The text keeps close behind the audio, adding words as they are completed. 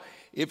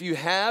if you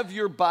have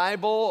your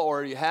Bible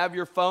or you have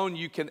your phone,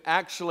 you can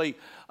actually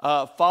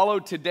follow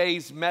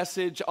today's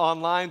message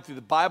online through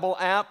the Bible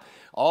app.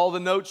 All the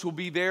notes will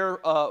be there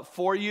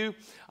for you.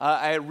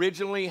 I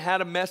originally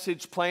had a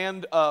message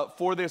planned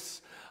for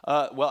this.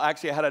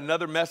 Actually, I had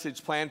another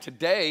message planned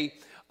today.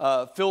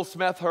 Phil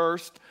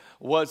Smethurst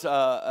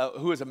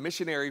who is a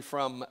missionary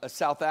from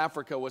South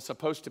Africa, was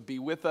supposed to be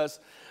with us,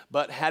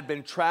 but had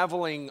been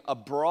traveling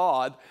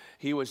abroad.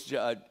 He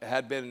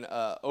had been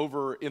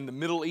over in the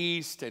Middle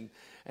East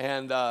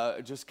and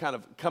just kind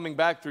of coming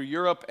back through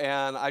Europe,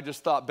 and I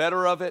just thought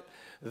better of it,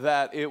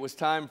 that it was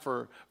time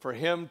for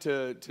him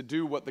to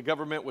do what the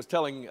government was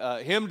telling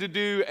him to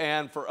do,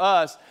 and for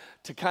us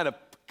to kind of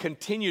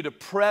continue to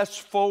press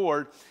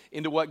forward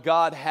into what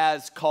God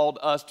has called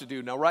us to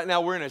do. Now, right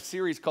now, we're in a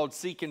series called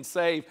Seek and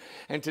Save,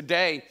 and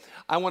today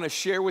I want to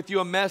share with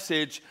you a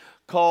message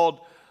called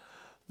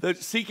the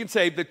Seek and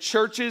Save, the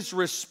church's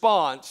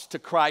response to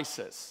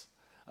crisis.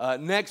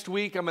 Next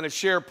week, I'm going to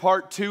share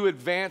part 2,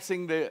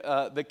 advancing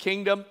the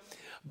kingdom.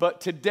 But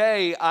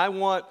today, I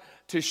want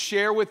to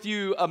share with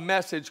you a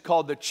message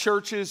called the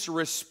church's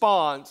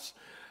response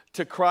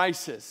to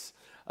crisis.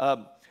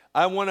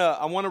 I want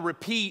to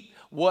repeat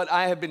what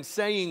I have been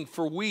saying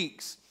for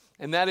weeks,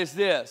 and that is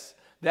this: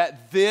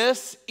 that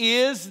this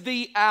is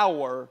the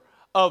hour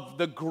of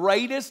the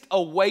greatest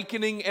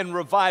awakening and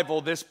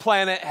revival this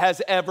planet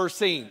has ever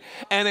seen.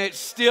 And it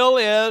still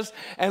is.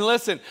 And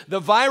listen,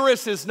 the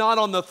virus is not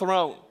on the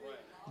throne.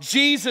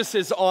 Jesus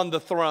is on the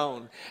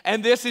throne,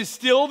 and this is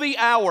still the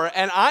hour,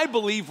 and I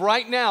believe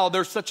right now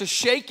there's such a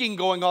shaking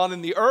going on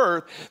in the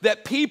earth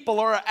that people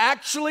are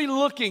actually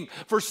looking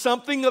for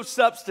something of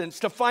substance,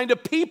 to find a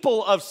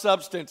people of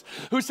substance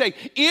who say,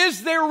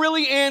 is there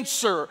really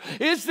answer?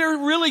 Is there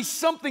really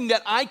something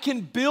that I can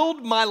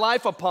build my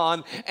life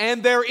upon?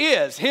 And there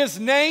is. His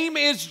name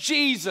is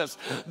Jesus,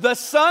 the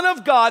Son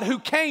of God, who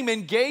came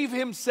and gave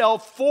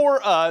himself for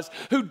us,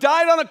 who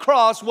died on a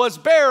cross, was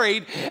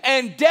buried,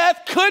 and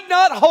death could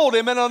not hold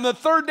him, and on the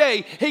third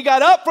day he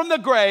got up from the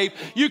grave.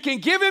 You can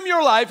give him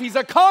your life. He's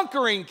a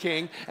conquering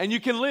king, and you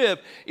can live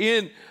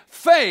in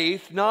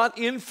faith, not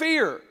in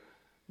fear.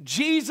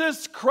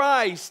 Jesus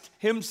Christ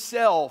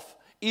himself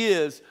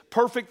is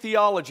perfect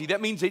theology.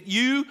 That means that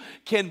you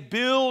can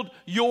build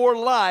your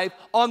life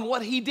on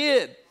what he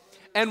did.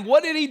 And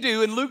what did he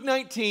do? In Luke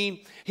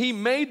 19, he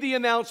made the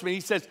announcement. He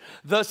says,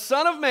 the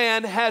Son of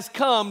Man has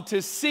come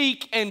to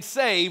seek and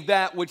save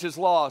that which is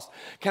lost.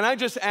 Can I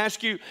just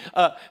ask you,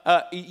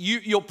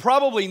 you'll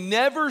probably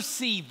never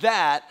see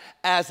that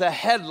as a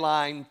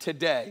headline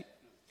today.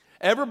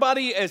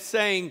 Everybody is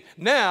saying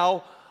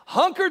now,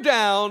 hunker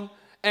down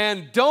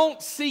and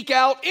don't seek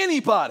out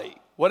anybody.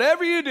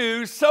 Whatever you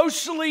do,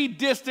 socially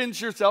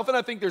distance yourself. And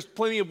I think there's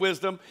plenty of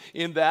wisdom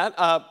in that.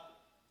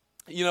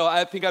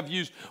 I think I've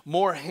used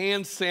more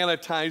hand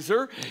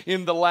sanitizer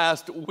in the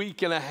last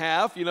week and a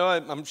half.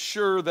 I'm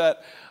sure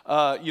that,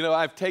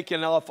 I've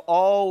taken off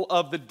all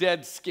of the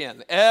dead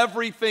skin.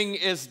 Everything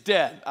is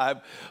dead.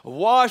 I've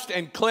washed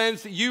and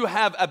cleansed. You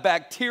have a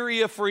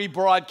bacteria-free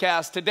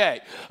broadcast today,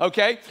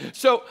 okay?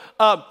 So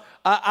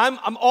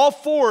I'm all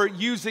for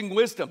using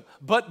wisdom,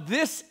 but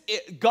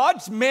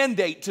God's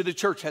mandate to the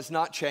church has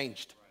not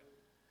changed.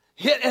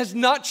 It has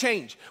not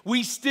changed.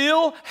 We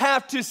still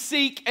have to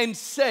seek and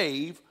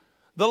save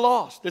the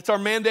lost. It's our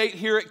mandate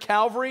here at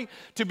Calvary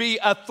to be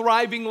a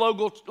thriving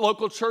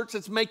local church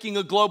that's making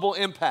a global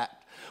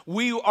impact.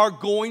 We are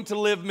going to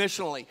live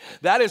missionally.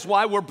 That is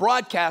why we're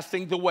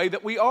broadcasting the way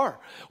that we are.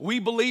 We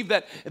believe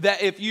that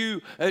if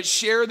you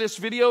share this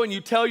video and you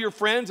tell your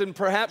friends, and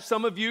perhaps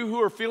some of you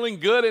who are feeling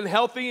good and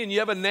healthy, and you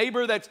have a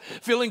neighbor that's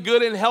feeling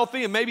good and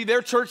healthy, and maybe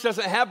their church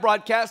doesn't have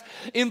broadcast,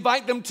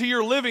 invite them to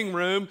your living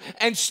room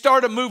and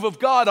start a move of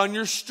God on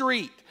your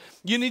street.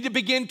 You need to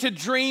begin to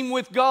dream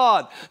with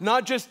God,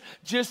 not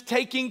just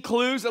taking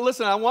clues.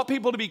 Listen, I want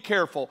people to be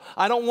careful.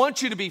 I don't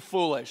want you to be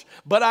foolish,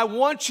 but I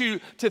want you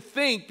to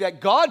think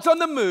that God's on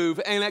the move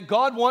and that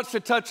God wants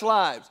to touch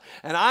lives.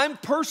 And I'm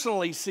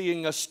personally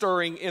seeing a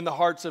stirring in the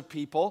hearts of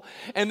people,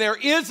 and there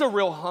is a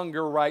real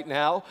hunger right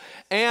now.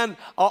 And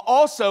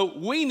also,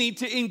 we need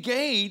to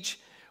engage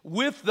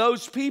with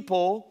those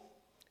people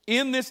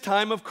in this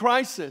time of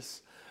crisis.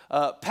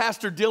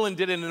 Pastor Dylan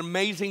did an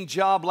amazing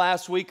job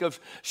last week of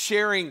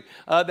sharing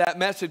that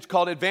message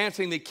called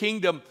Advancing the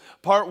Kingdom,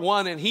 Part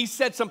 1. And he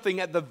said something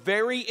at the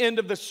very end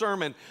of the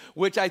sermon,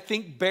 which I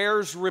think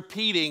bears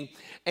repeating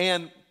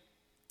and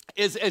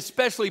is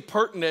especially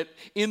pertinent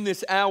in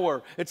this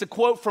hour. It's a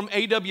quote from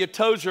A.W.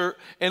 Tozer,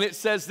 and it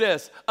says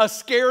this: a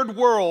scared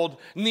world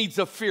needs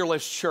a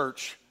fearless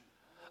church.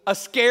 A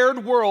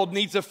scared world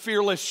needs a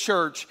fearless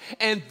church,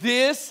 and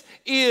this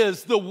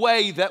is the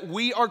way that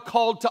we are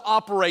called to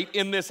operate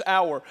in this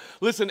hour.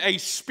 Listen, a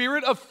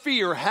spirit of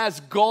fear has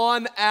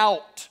gone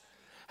out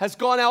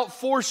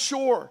for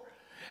sure.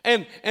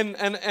 And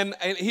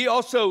he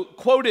also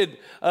quoted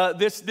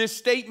this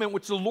statement,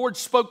 which the Lord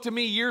spoke to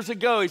me years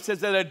ago. He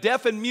says that a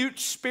deaf and mute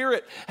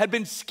spirit had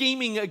been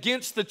scheming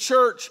against the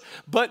church,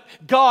 but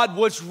God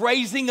was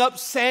raising up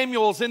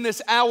Samuels in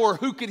this hour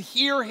who could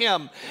hear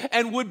him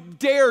and would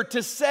dare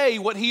to say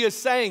what he is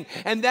saying.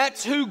 And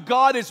that's who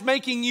God is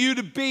making you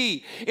to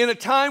be. In a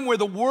time where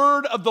the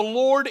word of the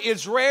Lord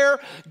is rare,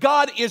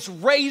 God is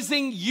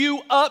raising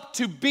you up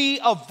to be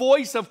a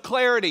voice of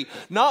clarity,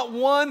 not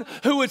one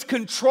who is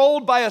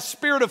controlled by a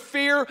spirit of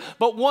fear,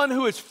 but one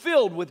who is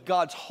filled with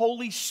God's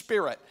Holy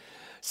Spirit,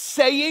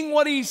 saying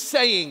what he's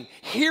saying,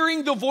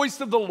 hearing the voice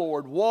of the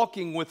Lord,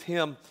 walking with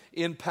him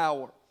in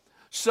power.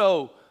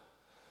 So,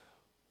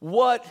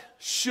 what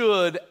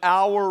should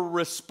our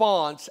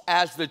response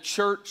as the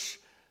church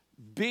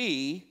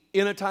be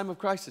in a time of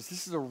crisis?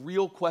 This is a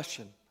real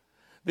question.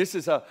 This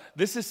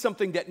is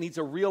something that needs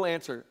a real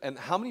answer. And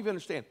how many of you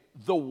understand?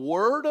 The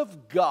Word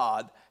of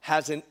God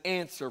has an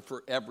answer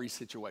for every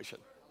situation.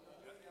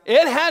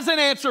 It has an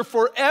answer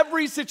for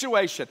every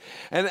situation.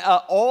 And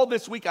all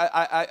this week,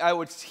 I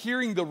was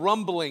hearing the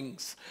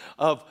rumblings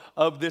of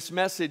this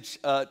message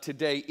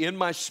today in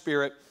my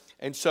spirit.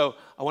 And so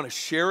I want to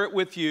share it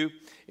with you.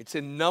 It's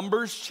in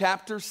Numbers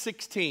chapter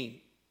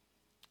 16.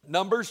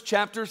 Numbers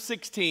chapter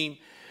 16.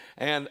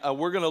 And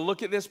we're going to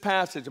look at this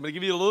passage. I'm going to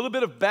give you a little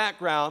bit of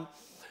background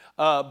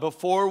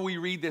before we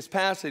read this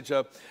passage.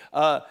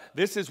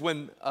 This is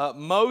when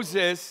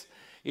Moses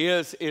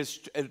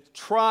is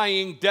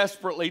trying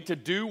desperately to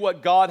do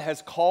what God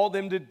has called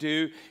him to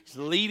do. He's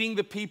leading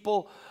the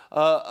people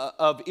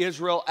of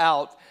Israel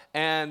out.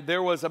 And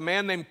there was a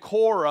man named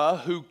Korah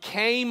who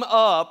came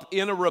up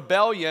in a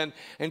rebellion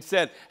and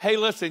said, hey,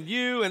 listen,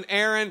 you and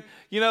Aaron,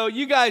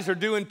 you guys are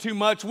doing too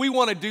much. We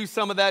want to do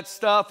some of that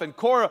stuff. And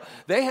Korah,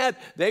 they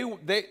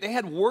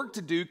had work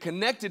to do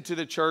connected to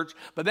the church,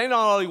 but they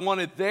not only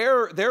wanted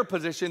their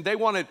position, they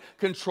wanted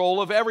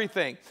control of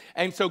everything.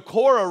 And so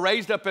Korah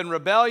raised up in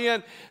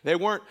rebellion. They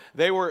were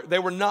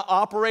not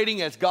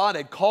operating as God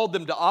had called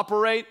them to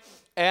operate.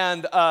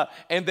 And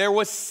there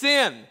was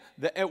sin,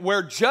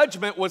 where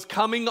judgment was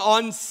coming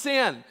on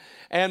sin.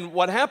 And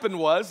what happened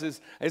was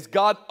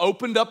God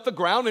opened up the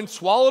ground and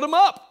swallowed them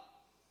up.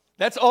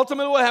 That's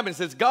ultimately what happened. It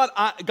says,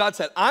 God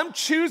said, I'm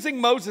choosing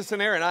Moses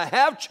and Aaron. I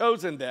have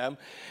chosen them.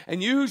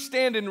 And you who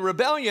stand in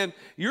rebellion,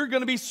 you're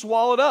going to be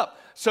swallowed up.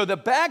 So the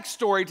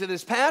backstory to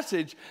this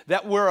passage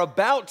that we're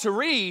about to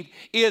read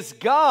is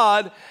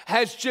God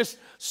has just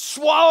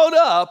swallowed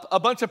up a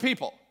bunch of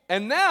people.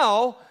 And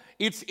now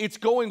it's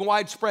going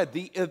widespread.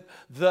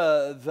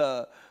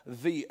 The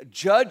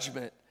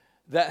judgment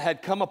that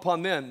had come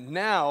upon them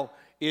now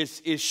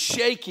is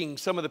shaking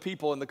some of the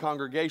people in the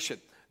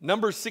congregation.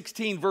 Numbers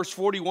 16 verse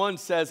 41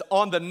 says,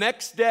 on the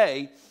next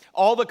day,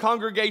 all the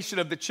congregation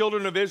of the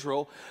children of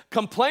Israel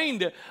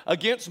complained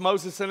against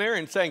Moses and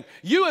Aaron, saying,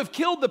 you have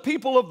killed the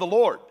people of the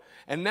Lord.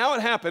 And now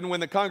it happened when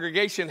the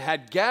congregation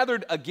had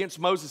gathered against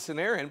Moses and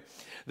Aaron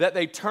that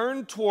they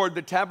turned toward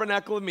the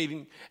tabernacle of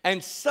meeting,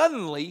 and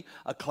suddenly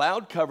a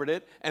cloud covered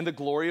it, and the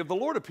glory of the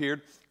Lord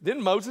appeared.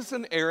 Then Moses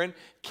and Aaron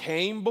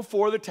came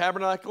before the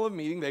tabernacle of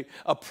meeting. They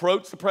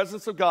approached the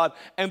presence of God,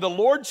 and the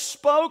Lord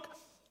spoke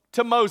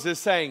to Moses,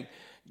 saying,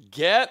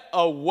 get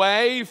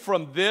away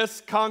from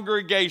this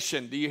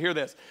congregation. Do you hear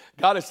this?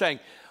 God is saying,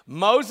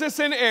 Moses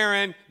and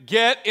Aaron,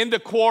 get into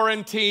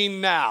quarantine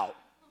now.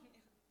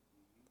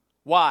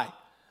 Why?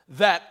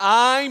 That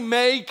I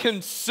may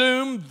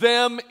consume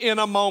them in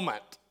a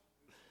moment.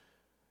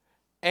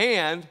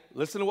 And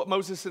listen to what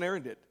Moses and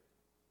Aaron did.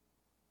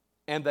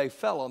 And they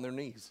fell on their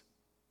knees.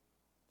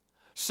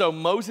 So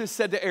Moses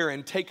said to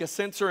Aaron, take a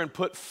censer and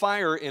put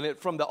fire in it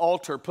from the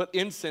altar, put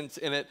incense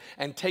in it,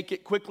 and take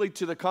it quickly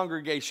to the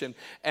congregation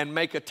and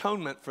make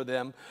atonement for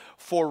them.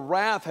 For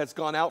wrath has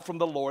gone out from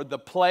the Lord, the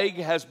plague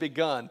has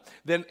begun.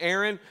 Then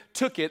Aaron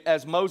took it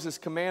as Moses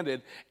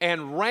commanded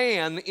and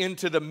ran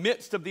into the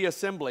midst of the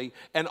assembly,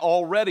 and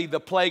already the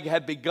plague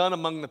had begun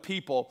among the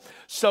people.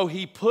 So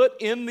he put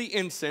in the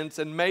incense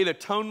and made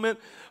atonement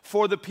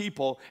for the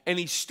people, and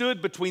he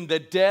stood between the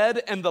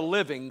dead and the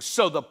living,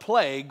 so the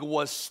plague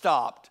was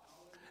stopped.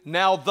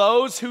 Now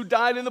those who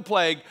died in the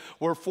plague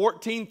were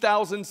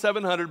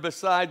 14,700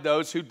 beside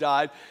those who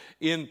died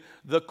in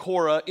the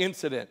Korah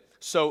incident.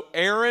 So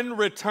Aaron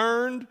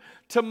returned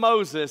to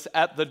Moses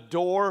at the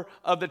door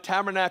of the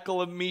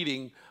tabernacle of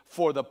meeting,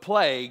 for the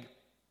plague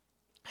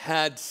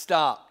had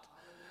stopped.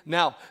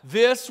 Now,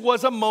 this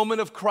was a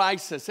moment of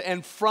crisis,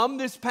 and from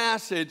this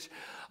passage,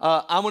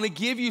 I'm going to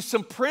give you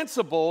some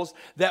principles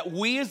that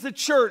we as the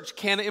church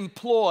can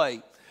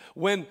employ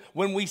when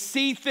we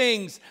see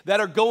things that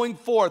are going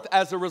forth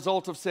as a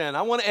result of sin.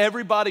 I want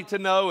everybody to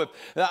know,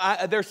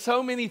 there's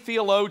so many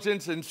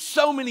theologians and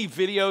so many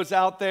videos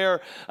out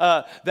there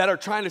that are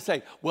trying to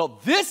say,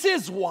 well, this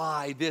is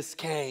why this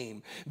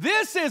came.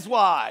 This is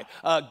why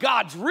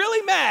God's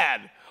really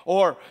mad.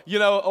 Or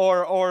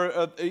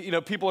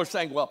people are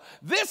saying, well,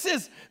 this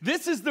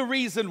is the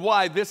reason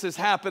why this is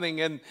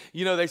happening. And,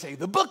 they say,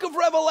 the book of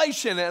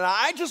Revelation. And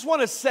I just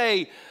want to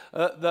say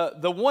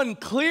the one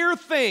clear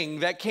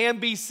thing that can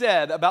be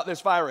said about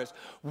this virus.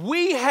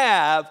 We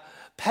have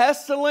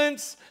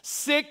pestilence,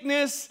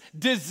 sickness,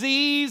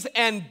 disease,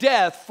 and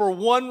death for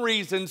one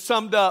reason,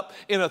 summed up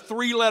in a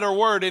 3-letter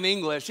word in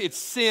English. It's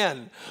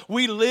sin.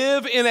 We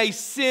live in a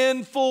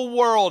sinful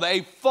world,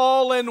 a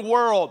fallen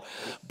world.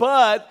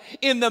 But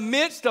in the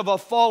midst of a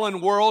fallen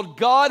world,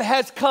 God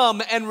has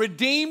come and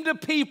redeemed a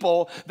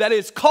people that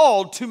is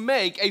called to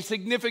make a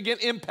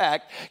significant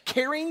impact,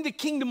 carrying the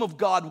kingdom of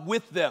God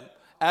with them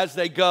as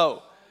they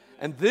go.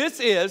 And this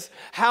is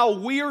how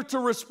we are to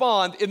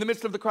respond in the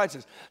midst of the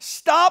crisis.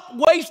 Stop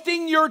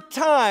wasting your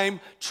time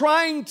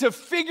trying to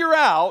figure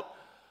out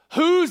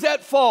who's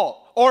at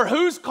fault or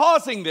who's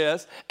causing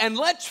this, and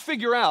let's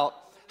figure out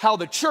how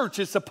the church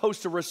is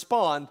supposed to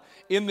respond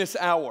in this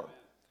hour.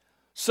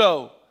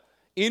 So,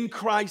 in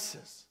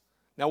crisis,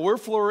 now we're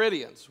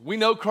Floridians. We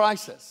know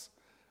crisis.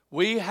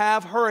 We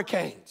have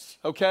hurricanes,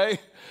 okay?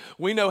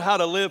 We know how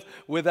to live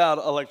without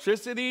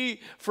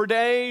electricity for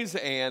days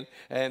and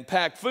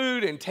pack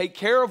food and take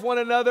care of one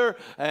another.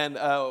 And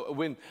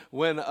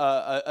when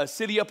a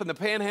city up in the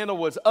Panhandle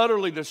was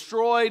utterly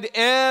destroyed,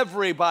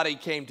 everybody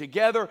came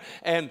together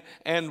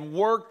and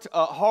worked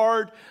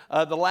hard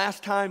the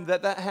last time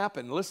that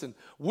happened. Listen,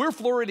 we're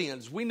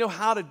Floridians. We know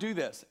how to do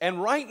this.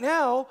 And right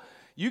now,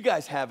 you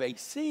guys have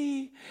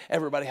AC,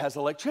 everybody has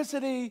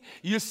electricity,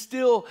 you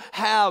still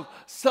have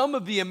some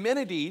of the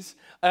amenities,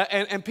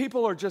 and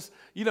people are just,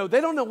 they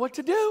don't know what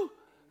to do.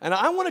 And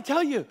I want to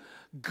tell you,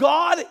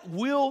 God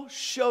will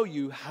show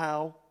you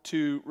how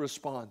to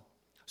respond.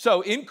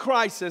 So in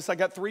crisis, I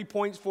got 3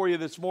 points for you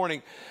this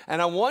morning,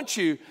 and I want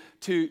you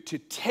to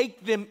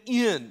take them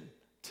in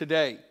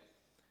today.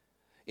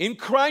 In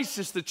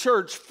crisis, the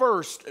church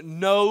first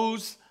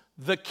knows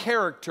the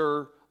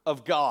character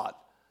of God.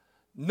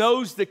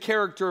 Knows the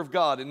character of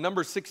God. In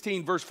Numbers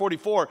 16, verse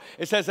 44,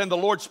 it says, "And the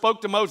Lord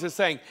spoke to Moses,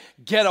 saying,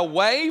 Get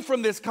away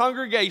from this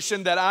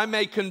congregation, that I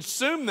may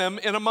consume them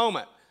in a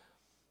moment.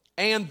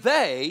 And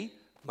they,"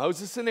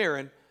 Moses and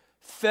Aaron,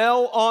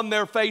 "fell on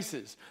their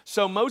faces.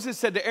 So Moses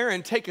said to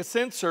Aaron, Take a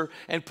censer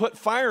and put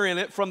fire in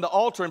it from the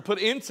altar and put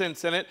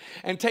incense in it,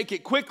 and take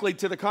it quickly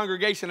to the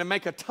congregation and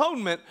make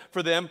atonement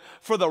for them.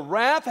 For the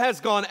wrath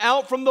has gone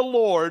out from the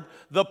Lord,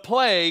 the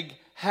plague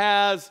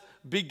has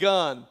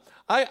begun."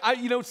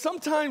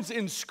 Sometimes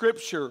in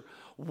Scripture,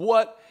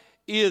 what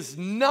is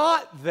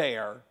not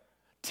there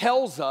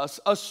tells us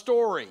a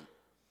story.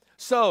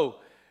 So,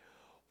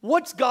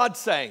 what's God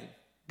saying?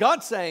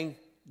 God's saying,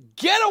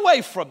 get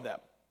away from them.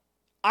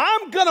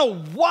 I'm going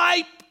to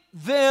wipe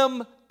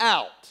them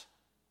out.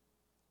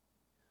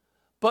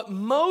 But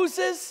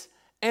Moses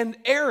and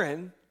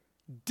Aaron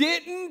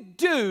didn't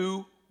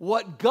do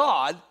what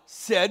God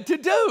said to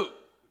do.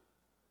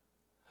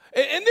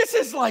 And this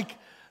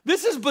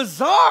is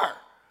bizarre.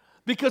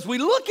 Because we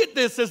look at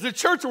this as the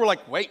church and we're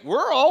like, wait,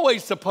 we're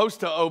always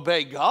supposed to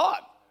obey God.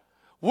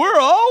 We're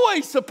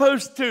always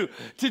supposed to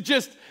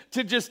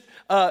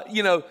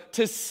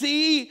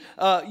see,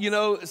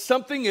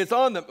 something is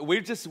on them. We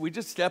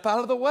just step out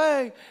of the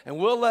way and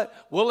we'll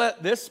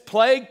let this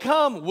plague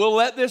come. We'll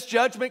let this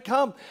judgment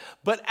come.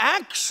 But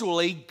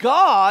actually,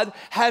 God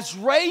has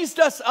raised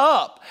us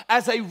up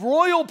as a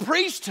royal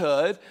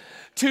priesthood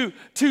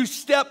to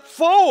step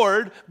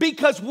forward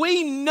because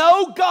we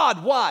know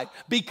God. Why?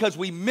 Because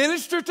we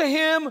minister to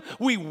Him,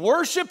 we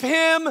worship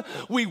Him,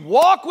 we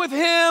walk with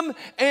Him,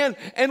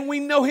 and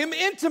we know Him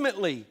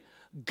intimately.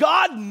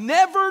 God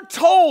never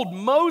told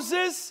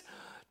Moses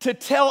to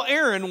tell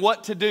Aaron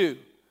what to do.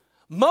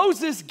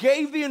 Moses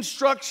gave the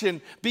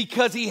instruction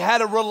because he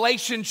had a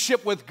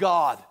relationship with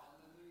God.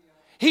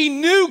 He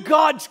knew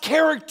God's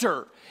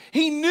character.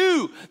 He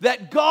knew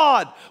that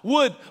God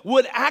would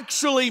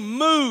actually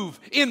move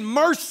in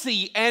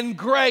mercy and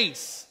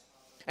grace.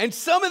 And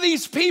some of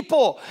these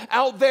people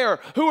out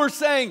there who are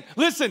saying,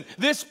 listen,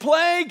 this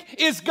plague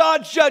is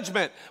God's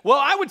judgment. Well,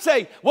 I would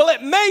say, well,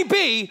 it may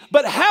be,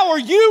 but how are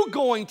you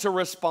going to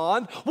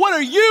respond? What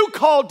are you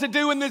called to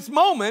do in this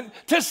moment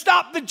to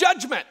stop the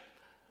judgment?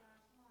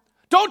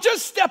 Don't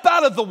just step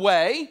out of the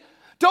way.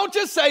 Don't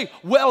just say,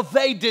 well,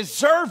 they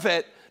deserve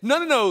it.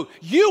 No.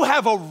 You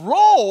have a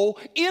role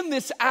in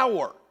this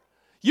hour.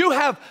 You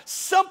have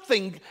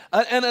something,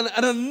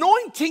 an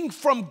anointing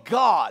from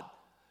God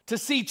to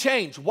see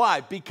change. Why?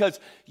 Because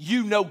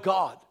you know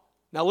God.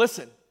 Now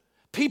listen,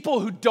 people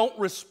who don't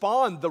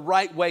respond the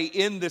right way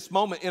in this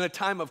moment, in a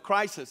time of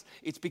crisis,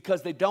 it's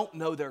because they don't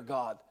know their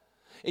God.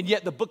 And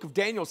yet the book of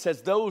Daniel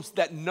says those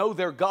that know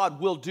their God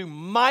will do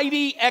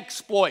mighty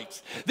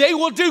exploits. They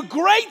will do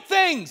great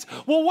things.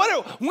 Well,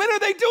 when are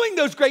they doing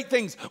those great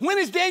things? When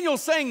is Daniel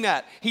saying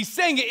that? He's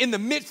saying it in the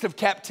midst of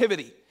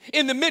captivity.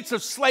 In the midst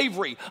of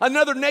slavery,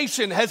 another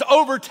nation has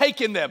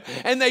overtaken them,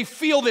 and they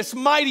feel this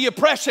mighty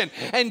oppression.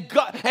 And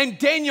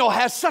Daniel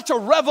has such a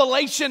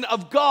revelation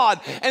of God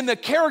and the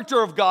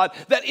character of God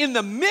that in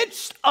the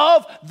midst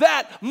of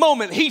that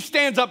moment, he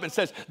stands up and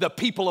says, the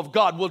people of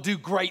God will do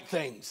great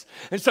things.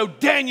 And so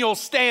Daniel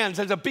stands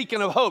as a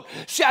beacon of hope.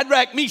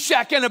 Shadrach,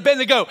 Meshach, and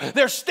Abednego,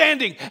 they're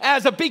standing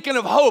as a beacon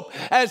of hope.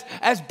 As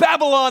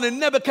Babylon and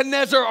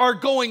Nebuchadnezzar are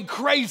going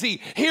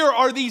crazy, here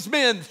are these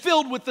men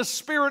filled with the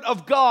Spirit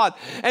of God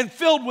and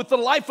filled with the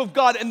life of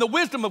God and the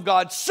wisdom of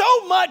God,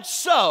 so much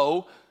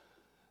so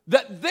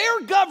that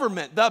their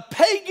government, the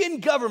pagan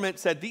government,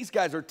 said these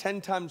guys are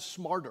 10 times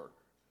smarter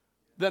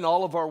than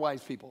all of our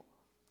wise people.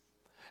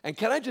 And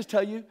can I just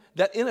tell you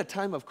that in a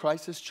time of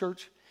crisis,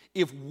 church,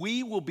 if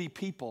we will be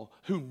people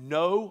who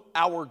know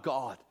our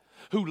God,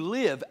 who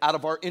live out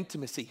of our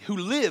intimacy, who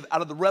live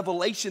out of the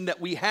revelation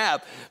that we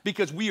have,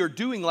 because we are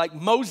doing like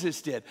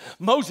Moses did.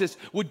 Moses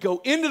would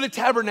go into the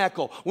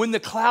tabernacle when the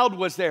cloud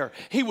was there.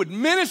 He would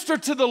minister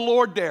to the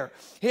Lord there.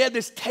 He had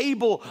this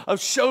table of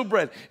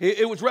showbread.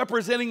 It was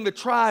representing the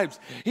tribes.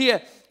 He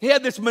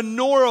had this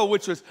menorah,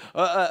 which was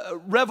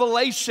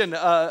revelation.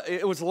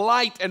 It was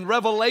light and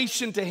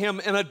revelation to him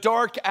in a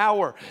dark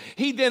hour.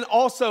 He then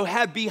also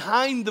had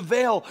behind the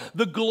veil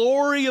the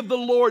glory of the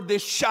Lord,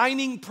 this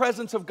shining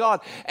presence of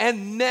God.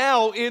 And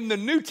now in the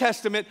New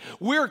Testament,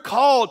 we're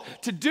called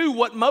to do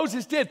what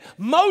Moses did.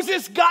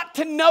 Moses got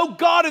to know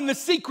God in the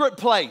secret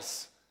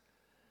place.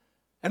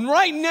 And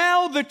right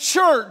now, the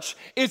church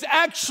is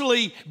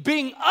actually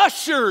being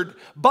ushered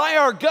by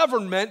our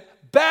government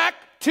back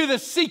to the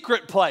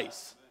secret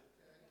place.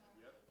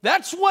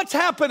 That's what's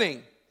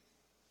happening.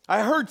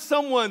 I heard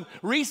someone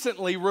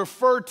recently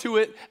refer to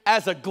it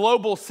as a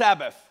global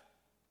Sabbath.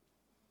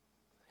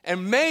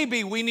 And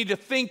maybe we need to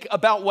think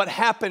about what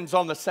happens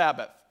on the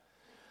Sabbath.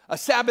 A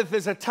Sabbath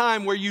is a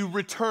time where you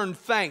return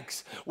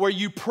thanks, where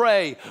you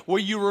pray, where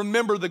you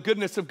remember the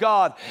goodness of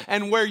God,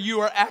 and where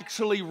you are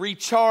actually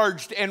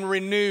recharged and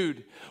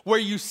renewed, where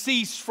you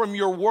cease from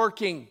your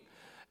working,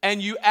 and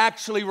you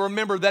actually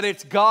remember that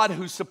it's God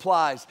who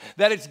supplies,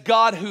 that it's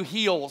God who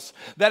heals,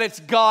 that it's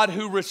God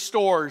who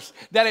restores,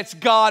 that it's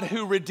God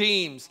who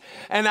redeems.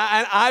 And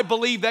I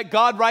believe that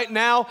God right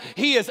now,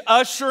 He is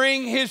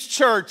ushering His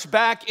church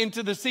back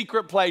into the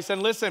secret place.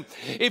 And listen,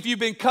 if you've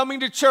been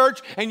coming to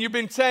church and you've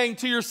been saying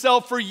to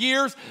yourself for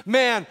years,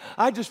 man,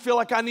 I just feel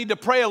like I need to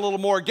pray a little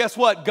more. Guess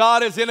what?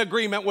 God is in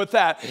agreement with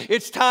that.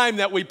 It's time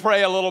that we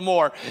pray a little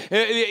more.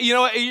 You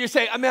know, you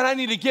say, man, I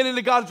need to get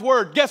into God's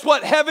Word. Guess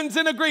what? Heaven's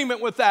in agreement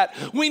with that.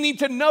 We need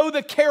to know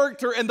the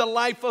character and the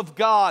life of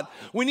God.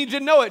 We need to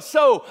know it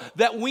so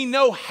that we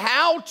know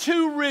how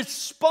to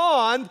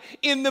respond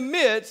in the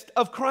midst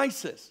of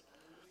crisis.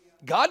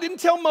 God didn't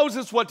tell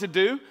Moses what to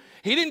do.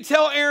 He didn't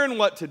tell Aaron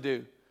what to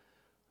do.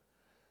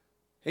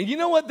 And you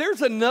know what?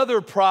 There's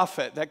another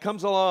prophet that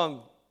comes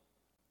along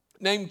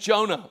named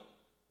Jonah.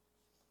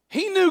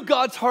 He knew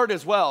God's heart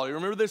as well. You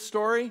remember this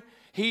story?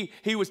 He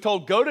was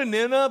told, go to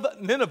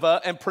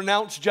Nineveh and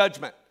pronounce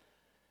judgment.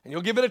 And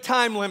you'll give it a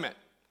time limit.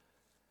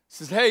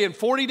 Says, hey, in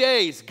 40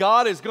 days,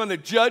 God is going to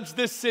judge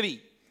this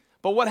city.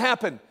 But what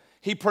happened?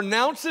 He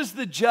pronounces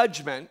the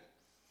judgment,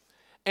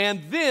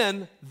 and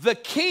then the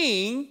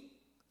king,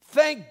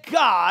 thank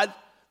God,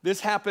 this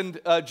happened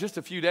just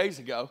a few days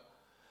ago.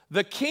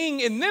 The king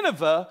in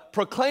Nineveh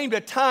proclaimed a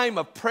time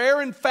of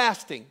prayer and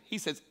fasting. He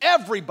says,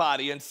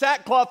 everybody in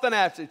sackcloth and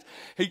ashes,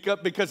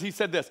 because he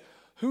said this,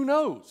 who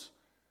knows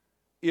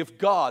if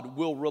God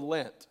will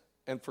relent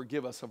and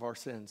forgive us of our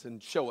sins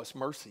and show us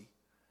mercy.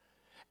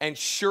 And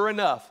sure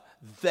enough,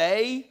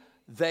 they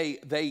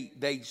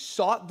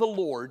sought the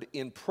Lord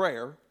in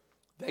prayer.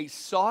 They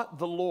sought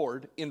the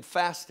Lord in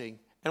fasting.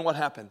 And what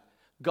happened?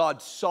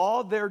 God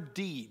saw their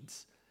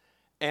deeds.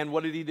 And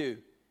what did He do?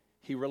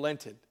 He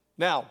relented.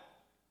 Now,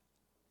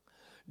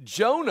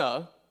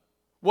 Jonah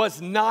was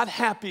not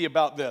happy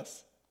about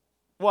this.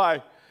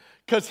 Why?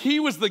 Because he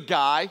was the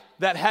guy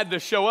that had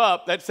to show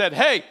up that said,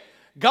 hey,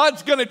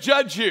 God's going to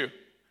judge you.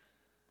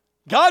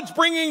 God's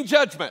bringing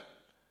judgment.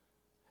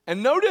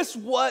 And notice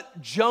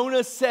what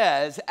Jonah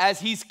says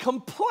as he's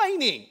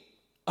complaining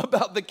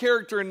about the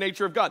character and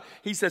nature of God.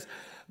 He says,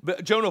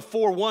 Jonah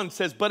 4:1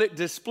 says, but it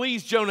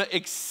displeased Jonah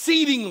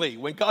exceedingly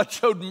when God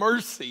showed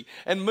mercy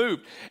and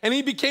moved. And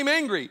he became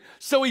angry.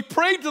 So he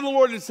prayed to the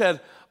Lord and said,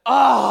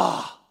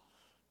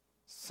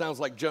 sounds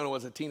like Jonah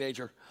was a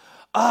teenager.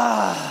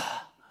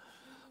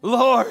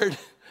 Lord,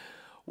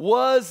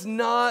 was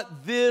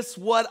not this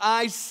what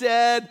I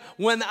said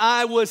when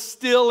I was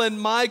still in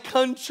my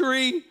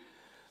country?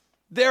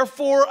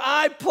 Therefore,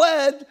 I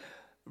pled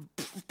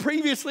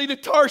previously to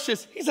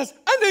Tarshish. He says,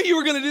 I knew you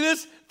were going to do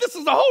this. This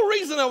is the whole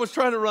reason I was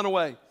trying to run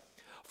away.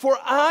 For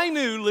I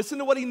knew, listen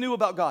to what he knew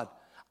about God.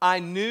 I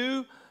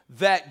knew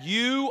that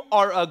you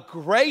are a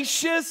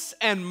gracious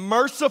and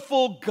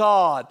merciful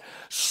God,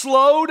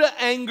 slow to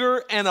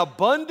anger and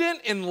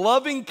abundant in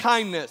loving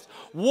kindness,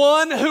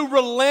 one who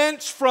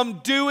relents from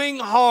doing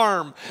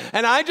harm.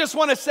 And I just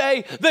want to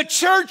say the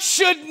church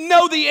should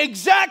know the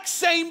exact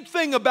same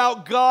thing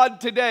about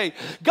God today.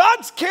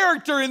 God's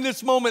character in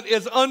this moment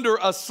is under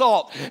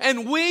assault.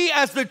 And we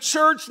as the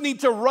church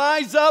need to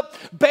rise up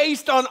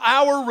based on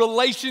our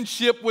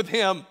relationship with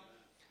Him.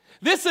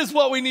 This is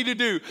what we need to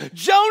do.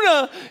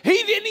 Jonah,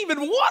 he didn't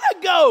even want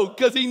to go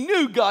because he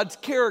knew God's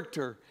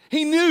character.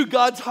 He knew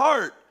God's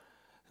heart.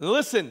 And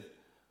listen,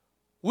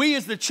 we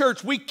as the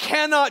church, we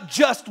cannot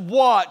just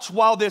watch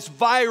while this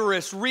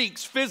virus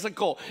wreaks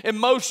physical,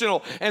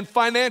 emotional, and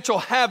financial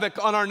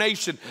havoc on our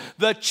nation.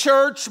 The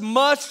church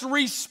must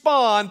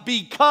respond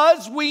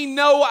because we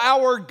know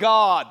our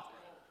God.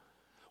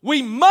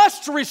 We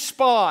must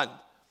respond.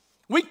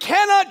 We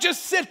cannot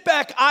just sit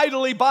back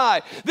idly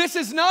by. This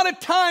is not a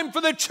time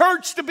for the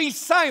church to be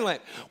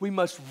silent. We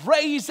must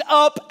raise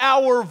up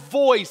our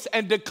voice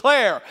and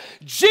declare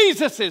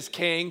Jesus is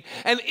King,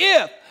 and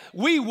if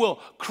we will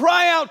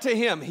cry out to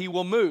Him, He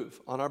will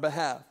move on our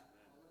behalf.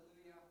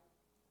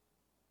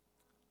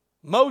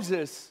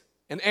 Moses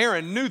and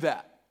Aaron knew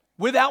that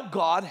without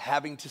God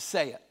having to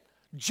say it.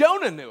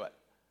 Jonah knew it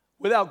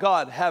without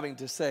God having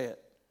to say it.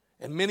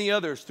 And many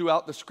others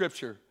throughout the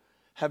Scripture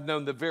have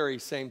known the very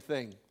same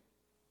thing.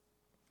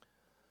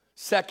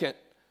 Second,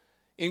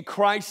 in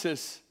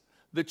crisis,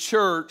 the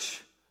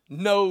church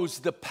knows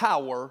the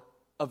power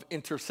of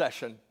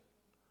intercession.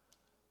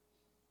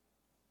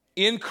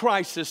 In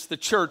crisis, the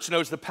church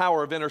knows the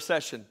power of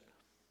intercession.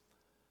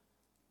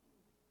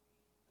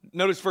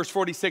 Notice verse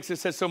 46, it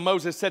says, so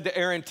Moses said to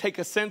Aaron, take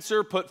a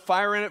censer, put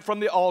fire in it from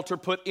the altar,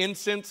 put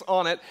incense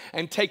on it,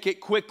 and take it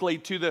quickly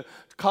to the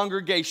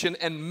congregation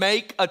and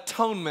make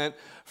atonement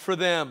for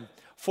them.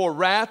 For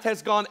wrath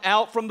has gone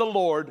out from the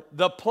Lord,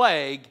 the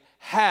plague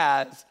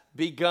has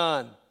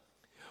begun.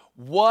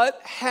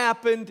 What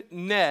happened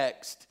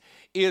next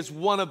is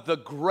one of the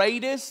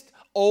greatest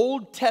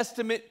Old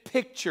Testament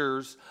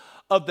pictures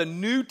of the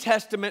New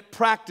Testament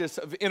practice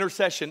of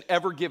intercession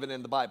ever given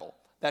in the Bible.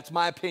 That's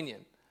my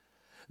opinion.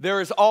 There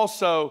is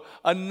also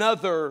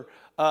another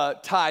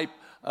type,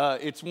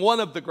 it's one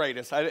of the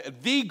greatest.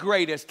 The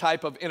greatest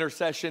type of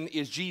intercession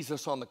is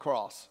Jesus on the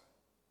cross.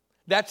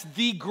 That's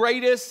the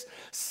greatest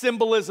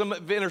symbolism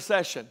of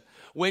intercession.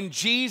 When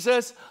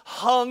Jesus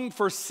hung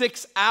for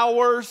 6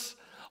 hours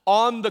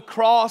on the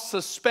cross,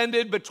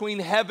 suspended between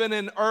heaven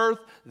and earth,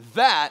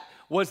 that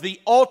was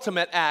the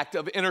ultimate act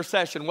of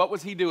intercession. What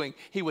was He doing?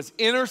 He was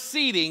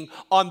interceding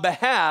on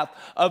behalf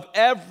of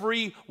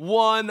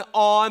everyone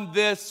on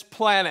this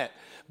planet.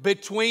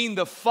 Between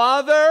the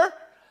Father,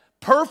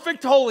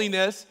 perfect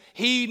holiness,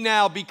 He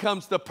now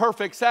becomes the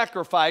perfect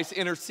sacrifice,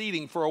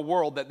 interceding for a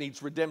world that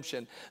needs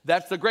redemption.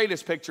 That's the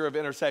greatest picture of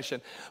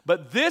intercession.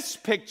 But this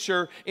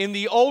picture in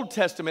the Old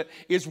Testament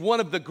is one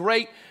of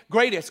the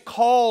greatest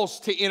calls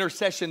to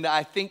intercession that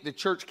I think the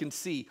church can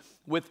see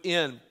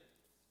within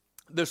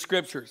the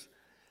Scriptures.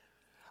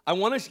 I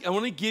want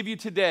to give you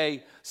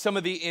today some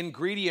of the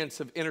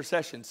ingredients of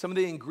intercession, some of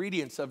the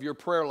ingredients of your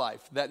prayer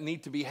life that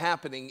need to be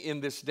happening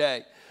in this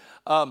day.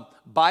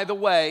 By the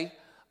way,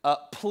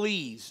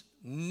 please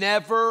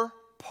never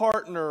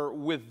partner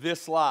with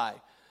this lie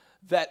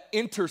that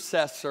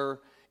intercessor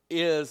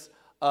is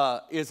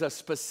a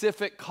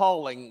specific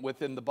calling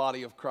within the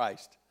body of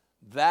Christ.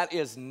 That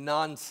is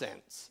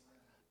nonsense,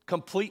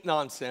 complete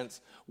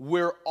nonsense.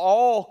 We're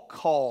all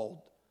called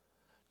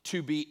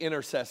to be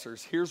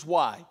intercessors. Here's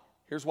why.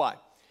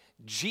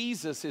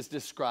 Jesus is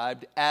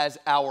described as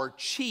our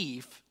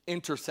chief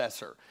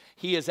intercessor.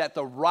 He is at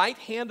the right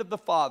hand of the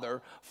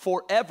Father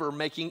forever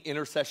making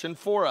intercession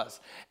for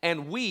us.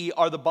 And we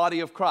are the body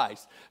of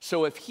Christ.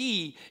 So if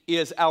He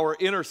is our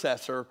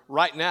intercessor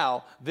right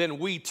now, then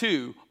we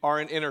too are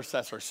an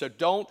intercessor. So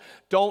don't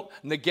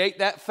negate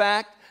that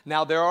fact.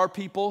 Now, there are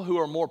people who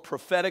are more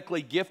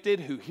prophetically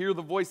gifted, who hear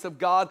the voice of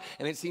God,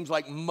 and it seems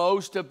like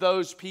most of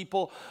those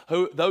people,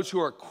 those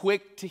who are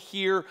quick to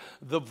hear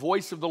the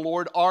voice of the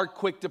Lord, are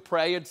quick to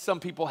pray, and some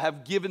people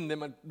have given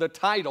them the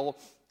title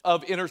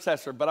of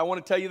intercessor. But I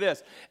want to tell you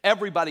this,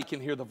 everybody can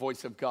hear the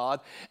voice of God.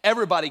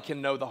 Everybody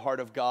can know the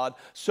heart of God.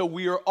 So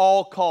we are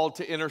all called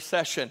to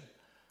intercession.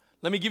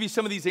 Let me give you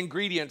some of these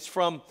ingredients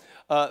from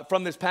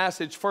this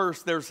passage.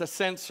 First, there's a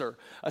censer.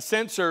 A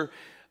censer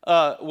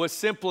was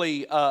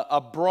simply a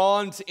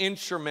bronze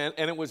instrument,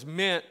 and it was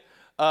meant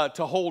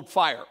to hold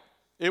fire.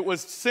 It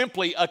was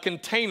simply a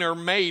container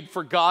made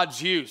for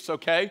God's use,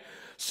 okay?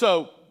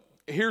 So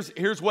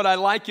here's what I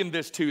liken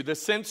this to. The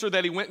censer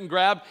that he went and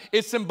grabbed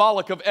is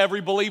symbolic of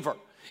every believer.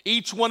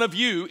 Each one of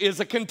you is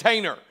a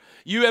container.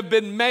 You have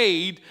been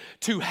made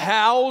to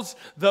house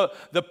the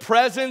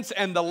presence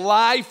and the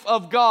life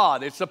of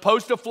God. It's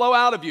supposed to flow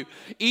out of you.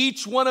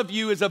 Each one of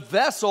you is a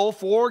vessel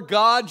for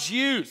God's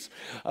use.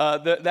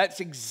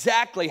 That's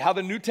exactly how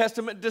the New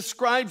Testament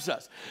describes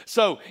us.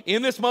 So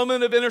in this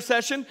moment of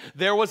intercession,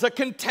 there was a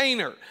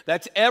container.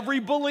 That's every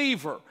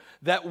believer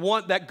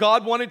that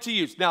God wanted to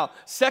use. Now,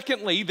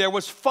 secondly, there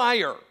was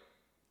fire.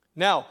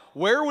 Now,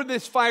 where would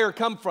this fire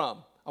come from?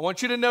 I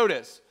want you to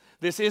notice,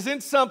 this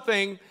isn't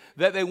something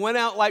that they went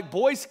out like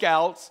Boy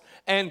Scouts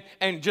and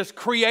just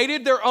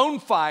created their own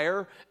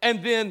fire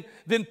and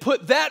then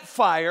put that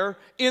fire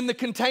in the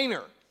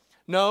container.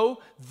 No,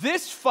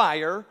 this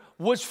fire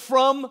was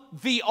from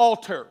the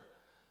altar.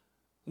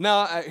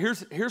 Now,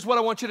 here's what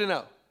I want you to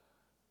know.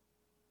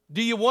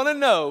 Do you want to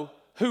know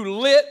who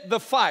lit the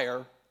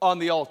fire on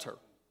the altar?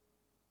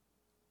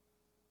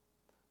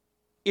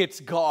 It's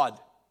God.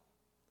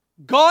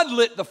 God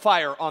lit the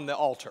fire on the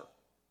altar.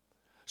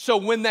 So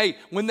when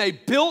they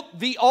built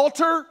the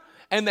altar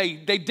and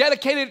they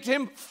dedicated it to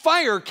him,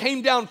 fire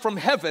came down from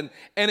heaven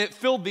and it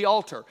filled the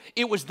altar.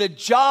 It was the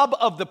job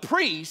of the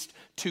priest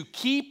to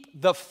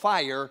keep the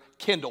fire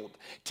kindled,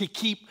 to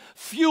keep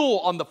fuel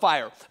on the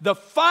fire. The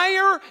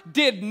fire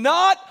did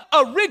not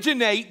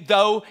originate,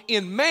 though,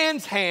 in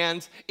man's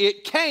hands.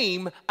 It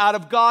came out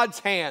of God's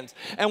hands.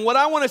 And what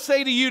I want to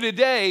say to you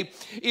today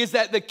is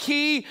that the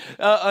key,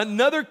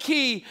 another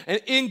key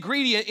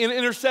ingredient in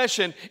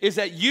intercession is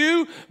that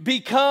you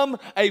become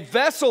a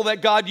vessel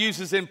that God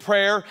uses in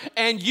prayer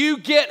and you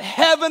get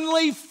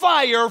heavenly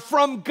fire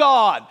from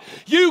God.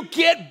 You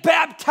get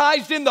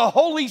baptized in the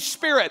Holy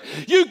Spirit.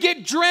 You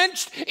get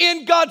drenched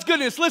in God's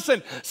goodness.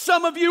 Listen,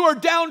 some of you are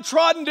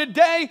downtrodden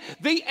today.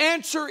 The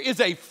answer is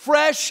a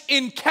fresh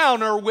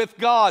encounter with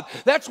God.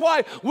 That's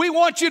why we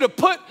want you to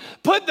put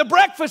the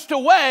breakfast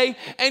away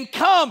and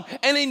come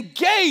and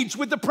engage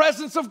with the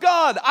presence of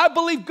God. I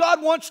believe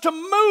God wants to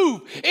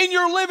move in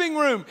your living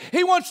room.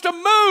 He wants to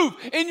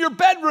move in your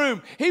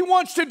bedroom. He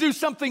wants to do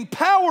something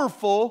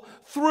powerful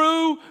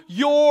through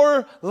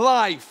your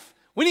life.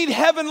 We need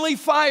heavenly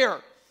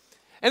fire.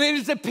 And it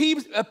is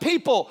a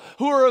people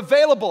who are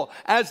available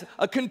as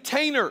a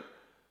container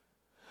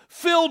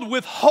filled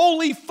with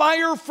holy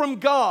fire from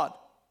God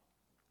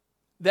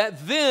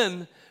that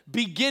then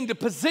begin to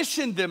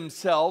position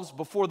themselves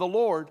before the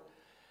Lord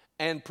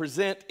and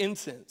present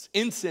incense.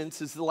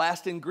 Incense is the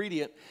last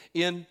ingredient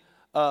in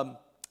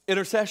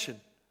intercession.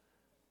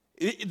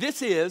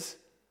 This is,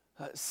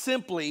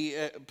 simply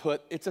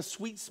put, it's a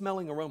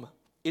sweet-smelling aroma.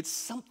 It's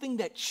something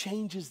that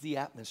changes the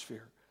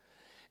atmosphere.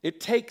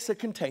 It takes a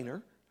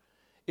container,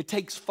 it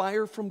takes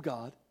fire from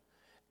God,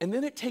 and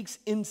then it takes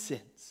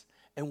incense.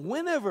 And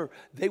whenever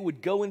they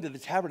would go into the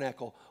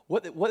tabernacle,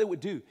 what it would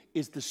do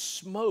is the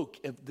smoke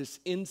of this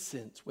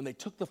incense, when they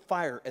took the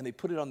fire and they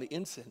put it on the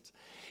incense,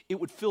 it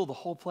would fill the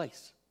whole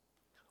place.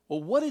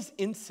 Well, what is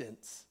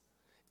incense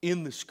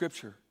in the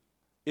scripture?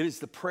 It is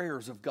the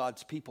prayers of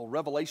God's people.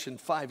 Revelation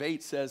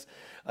 5:8 says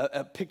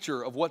a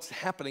picture of what's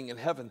happening in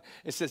heaven.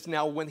 It says,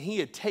 now when he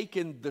had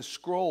taken the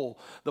scroll,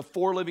 the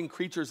 4 living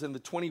creatures and the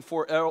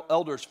 24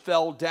 elders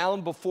fell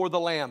down before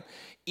the Lamb,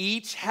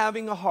 each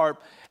having a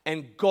harp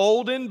and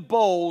golden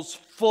bowls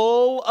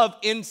full of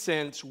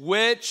incense,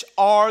 which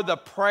are the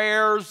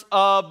prayers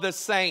of the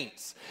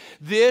saints.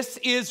 This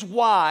is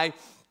why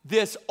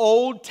this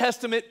Old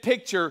Testament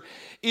picture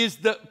is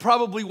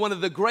probably one of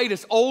the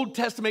greatest Old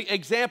Testament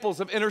examples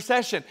of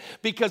intercession.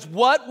 Because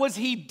what was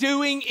he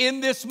doing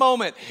in this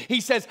moment? He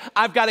says,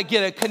 I've got to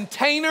get a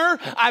container,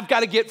 I've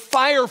got to get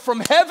fire from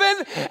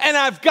heaven, and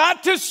I've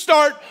got to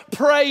start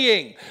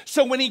praying.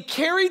 So when he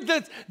carried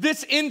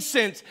this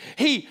incense,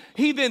 he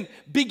then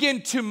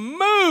began to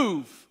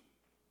move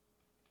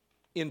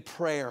in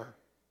prayer.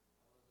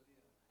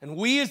 And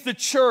we as the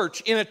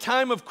church, in a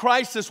time of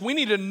crisis, we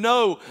need to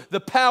know the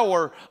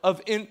power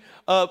of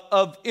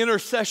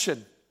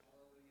intercession.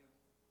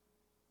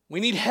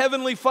 We need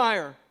heavenly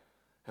fire,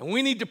 and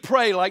we need to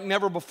pray like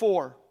never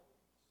before.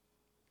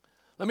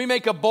 Let me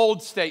make a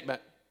bold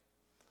statement.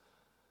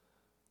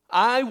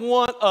 I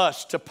want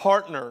us to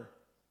partner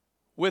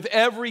with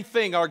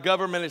everything our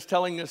government is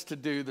telling us to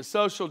do, the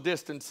social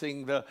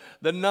distancing,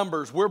 the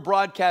numbers. We're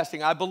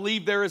broadcasting. I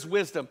believe there is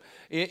wisdom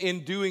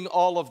in doing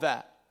all of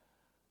that.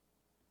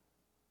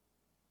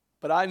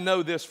 But I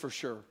know this for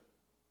sure.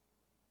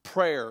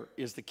 Prayer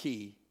is the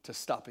key to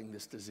stopping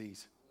this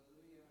disease.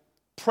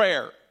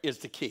 Prayer is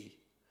the key.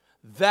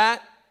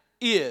 That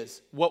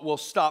is what will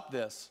stop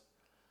this.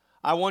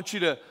 I want you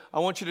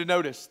to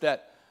notice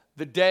that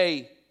the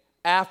day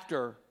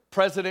after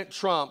President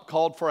Trump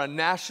called for a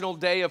national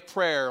day of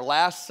prayer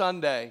last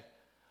Sunday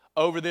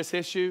over this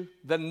issue,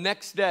 the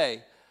next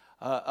day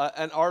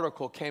an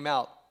article came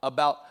out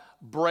about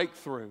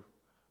breakthrough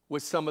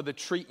with some of the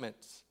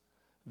treatments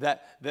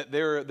that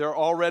they're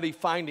already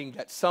finding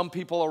that some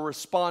people are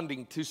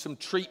responding to some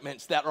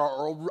treatments that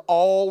are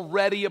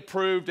already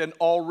approved and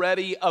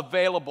already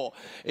available.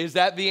 Is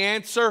that the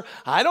answer?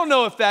 I don't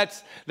know if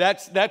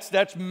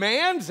that's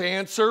man's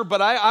answer, but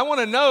I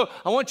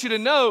want you to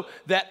know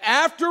that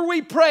after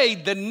we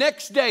prayed, the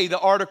next day the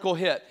article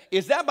hit.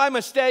 Is that by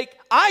mistake?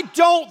 I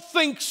don't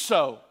think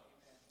so.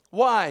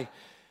 Why?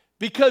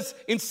 Because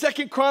in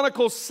 2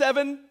 Chronicles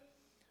 7,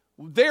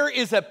 there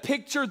is a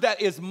picture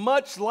that is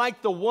much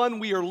like the one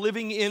we are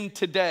living in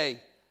today.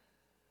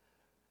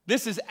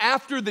 This is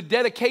after the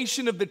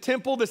dedication of the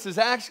temple. This is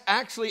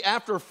actually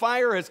after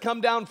fire has come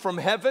down from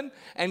heaven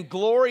and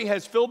glory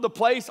has filled the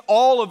place.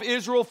 All of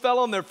Israel fell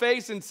on their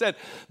face and said,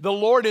 the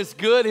Lord is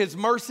good, his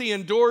mercy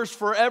endures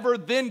forever.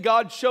 Then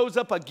God shows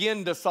up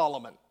again to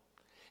Solomon.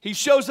 He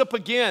shows up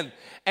again,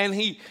 and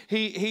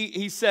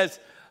he says,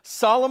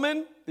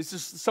 Solomon, this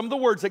is some of the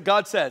words that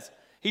God says.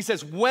 He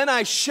says, when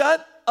I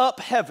shut up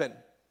heaven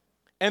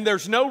and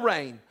there's no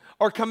rain,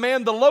 or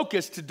command the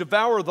locust to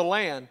devour the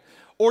land,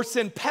 or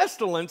send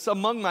pestilence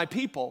among my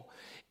people,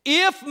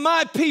 if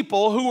my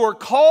people who are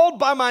called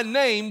by my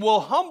name will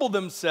humble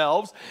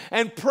themselves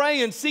and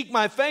pray and seek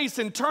my face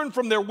and turn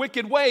from their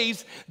wicked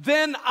ways,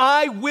 then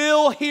I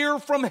will hear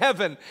from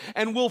heaven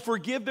and will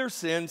forgive their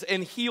sins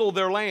and heal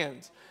their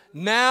lands.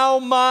 Now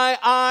my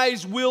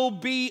eyes will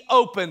be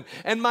open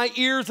and my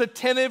ears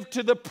attentive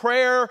to the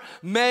prayer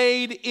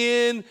made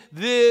in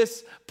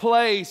this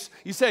place.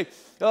 You say,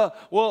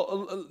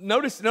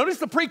 notice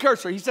the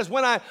precursor. He says,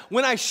 when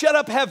I shut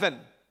up heaven,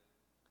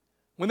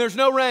 when there's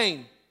no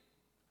rain,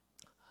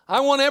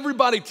 I want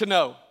everybody to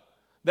know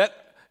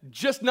that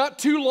just not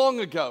too long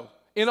ago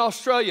in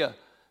Australia,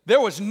 there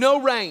was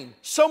no rain,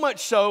 so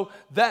much so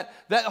that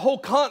that whole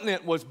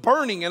continent was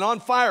burning and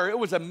on fire. It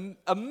was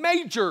a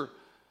major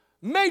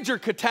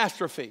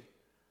catastrophe.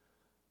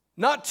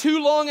 Not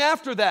too long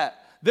after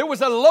that, there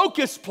was a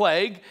locust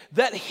plague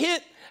that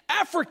hit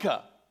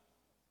Africa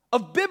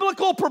of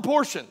biblical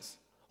proportions,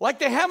 like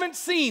they haven't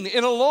seen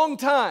in a long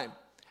time.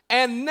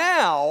 And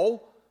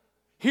now,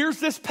 here's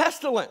this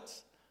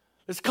pestilence,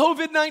 this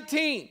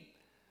COVID-19.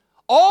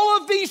 All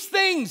of these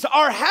things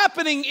are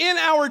happening in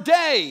our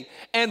day.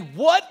 And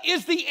what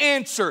is the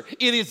answer?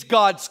 It is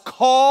God's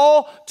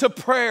call to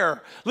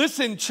prayer.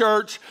 Listen,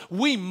 church,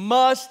 we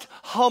must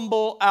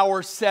humble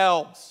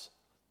ourselves.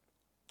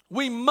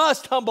 We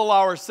must humble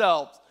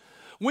ourselves.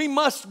 We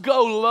must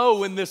go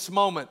low in this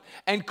moment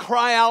and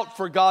cry out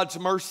for God's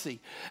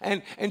mercy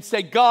and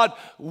say, God,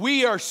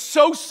 we are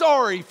so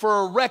sorry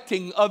for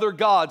erecting other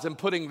gods and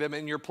putting them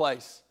in your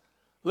place.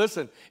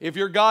 Listen, if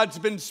your God's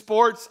been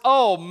sports,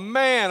 oh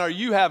man, are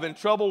you having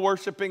trouble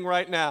worshiping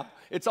right now?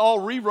 It's all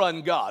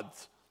rerun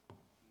gods.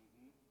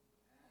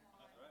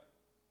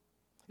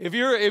 If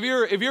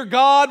your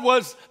God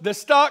was the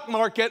stock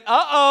market,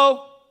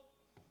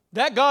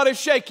 that God is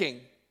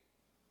shaking.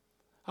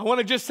 I want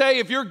to just say,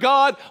 if your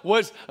God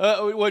was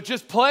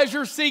just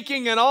pleasure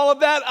seeking and all of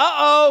that,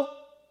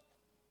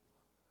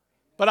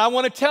 But I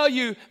want to tell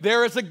you,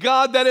 there is a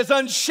God that is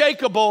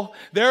unshakable.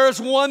 There is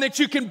one that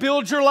you can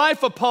build your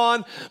life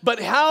upon.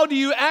 But how do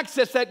you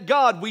access that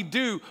God? We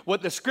do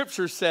what the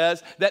Scripture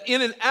says, that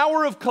in an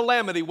hour of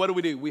calamity, what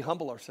do? We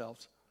humble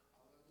ourselves.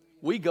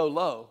 We go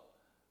low.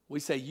 We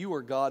say, you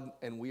are God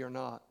and we are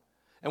not.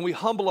 And we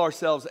humble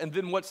ourselves. And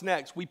then what's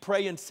next? We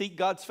pray and seek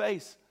God's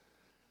face.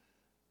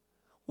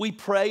 We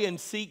pray and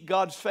seek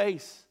God's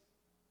face.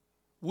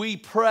 We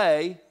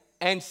pray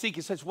and seek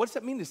His face. What does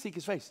that mean to seek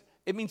His face?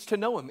 It means to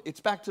know Him. It's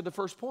back to the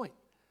first point.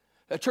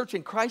 A church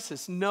in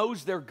crisis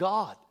knows their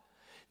God.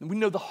 And we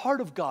know the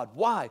heart of God.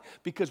 Why?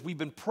 Because we've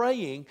been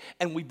praying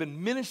and we've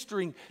been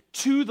ministering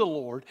to the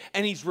Lord,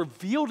 and He's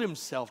revealed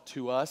Himself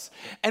to us,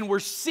 and we're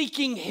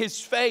seeking His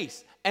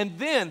face. And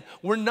then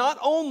we're not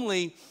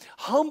only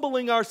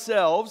humbling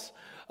ourselves,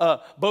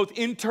 both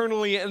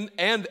internally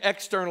and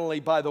externally,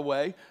 by the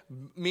way,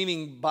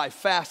 meaning by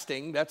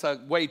fasting. That's a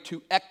way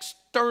to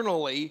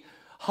externally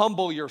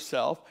humble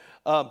yourself,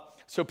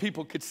 so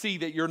people could see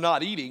that you're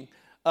not eating.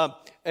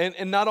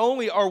 And not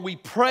only are we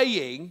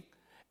praying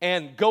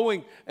and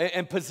going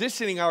and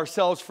positioning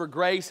ourselves for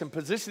grace and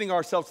positioning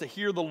ourselves to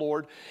hear the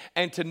Lord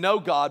and to know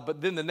God, but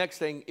then the next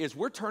thing is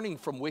we're turning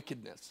from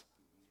wickedness.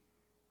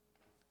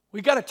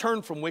 We got to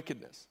turn from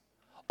wickedness.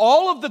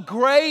 All of the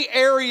gray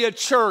area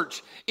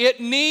church,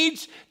 it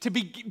needs to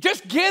be,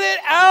 just get it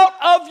out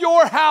of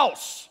your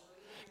house.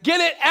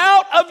 Get it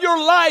out of your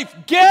life.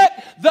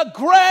 Get the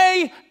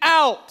gray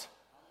out.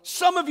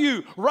 Some of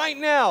you right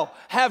now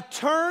have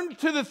turned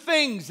to the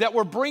things that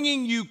were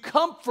bringing you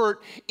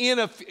comfort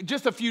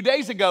just a few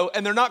days ago,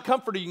 and they're not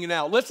comforting you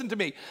now. Listen to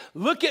me.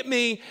 Look at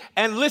me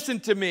and listen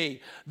to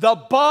me. The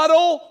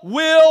bottle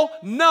will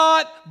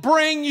not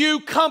bring you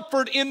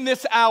comfort in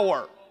this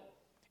hour.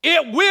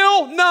 It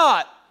will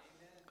not.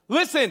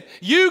 Listen,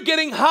 you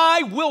getting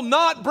high will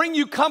not bring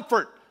you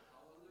comfort.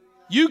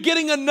 You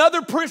getting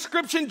another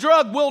prescription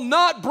drug will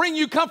not bring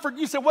you comfort.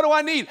 You say, what do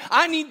I need?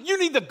 You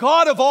need the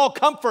God of all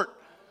comfort.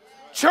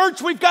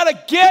 Church, we've got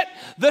to get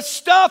the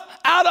stuff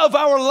out of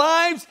our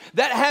lives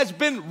that has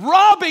been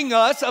robbing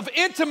us of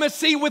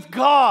intimacy with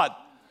God.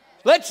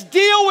 Let's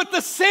deal with the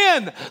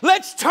sin.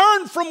 Let's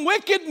turn from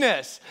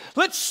wickedness.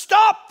 Let's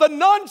stop the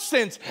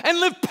nonsense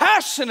and live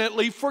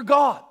passionately for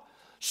God.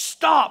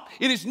 Stop.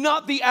 It is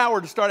not the hour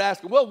to start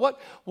asking, well,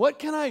 what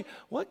can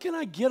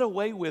I get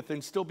away with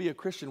and still be a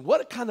Christian?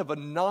 What kind of a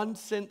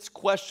nonsense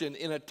question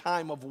in a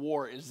time of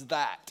war is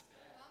that?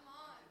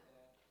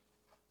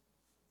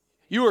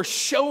 You are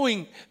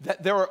showing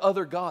that there are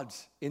other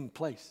gods in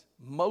place,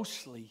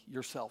 mostly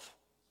yourself.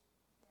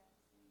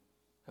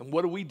 And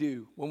what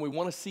do when we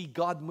want to see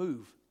God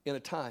move in a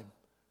time?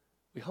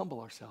 We humble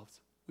ourselves.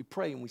 We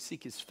pray and we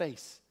seek His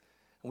face.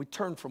 And we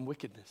turn from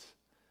wickedness.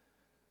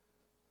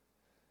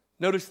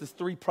 Notice the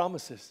 3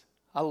 promises.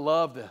 I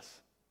love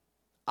this.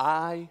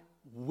 I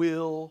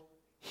will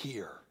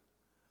hear.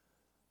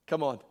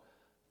 Come on.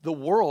 The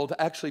world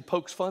actually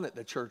pokes fun at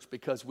the church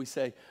because we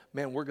say,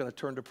 man, we're going to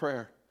turn to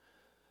prayer.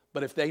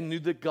 But if they knew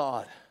the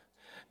God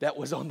that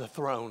was on the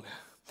throne,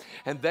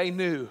 and they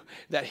knew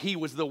that he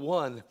was the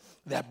one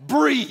that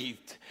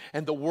breathed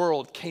and the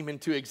world came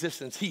into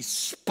existence. He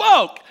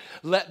spoke,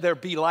 let there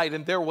be light,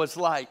 and there was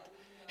light.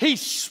 He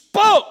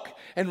spoke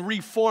and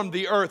reformed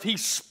the earth. He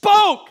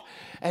spoke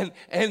and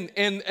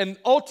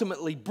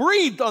ultimately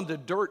breathed on the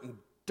dirt, and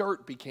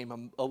dirt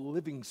became a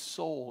living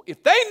soul.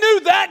 If they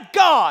knew that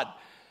God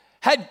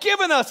had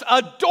given us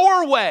a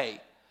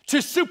doorway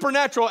to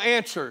supernatural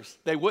answers,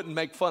 they wouldn't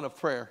make fun of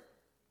prayer.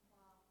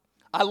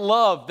 I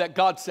love that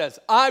God says,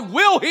 I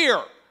will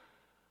hear.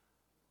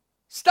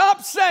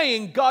 Stop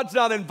saying God's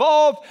not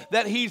involved,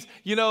 that he's,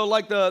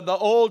 like the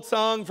old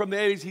song from the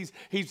 80s,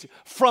 he's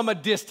from a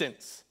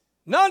distance.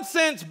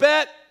 Nonsense,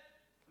 Bet.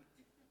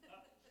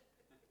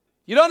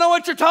 You don't know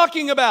what you're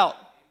talking about.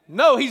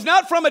 No, he's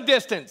not from a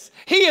distance.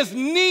 He is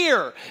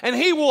near, and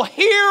he will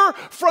hear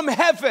from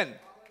heaven.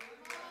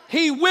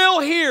 He will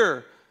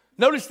hear.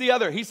 Notice the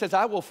other. He says,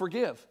 I will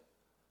forgive.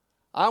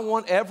 I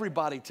want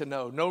everybody to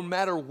know, no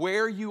matter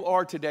where you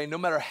are today, no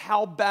matter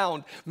how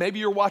bound, maybe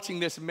you're watching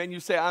this and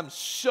you say, I'm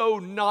so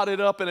knotted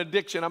up in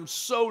addiction. I'm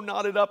so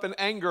knotted up in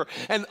anger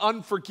and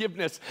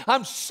unforgiveness.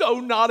 I'm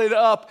so knotted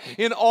up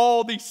in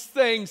all these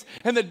things,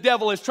 and the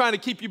devil is trying to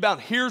keep you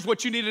bound. Here's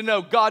what you need to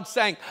know. God's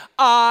saying,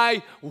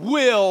 I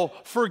will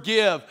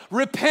forgive.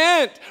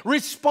 Repent.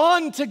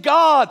 Respond to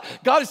God.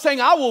 God is saying,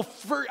 I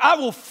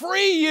will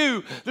free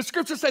you. The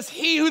scripture says,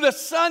 he who the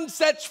Son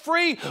sets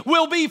free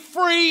will be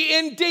free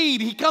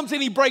indeed. He comes in,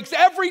 he breaks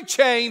every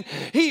chain,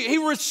 he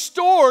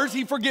restores,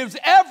 he forgives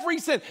every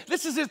sin.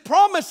 This is his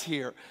promise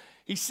here.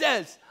 He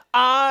says,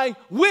 I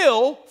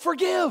will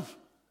forgive.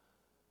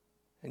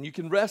 And you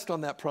can rest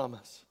on that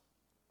promise.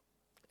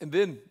 And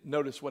then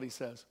notice what he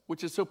says,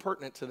 which is so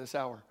pertinent to this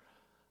hour.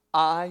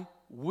 I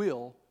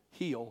will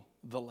heal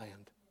the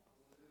land.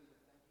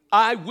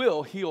 I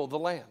will heal the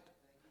land.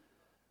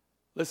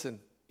 Listen,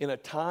 in a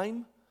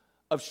time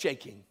of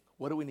shaking,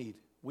 what do we need?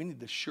 We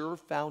need the sure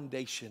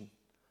foundation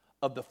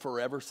of the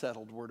forever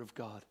settled word of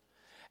God.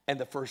 And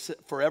the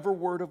forever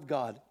word of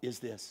God is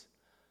this: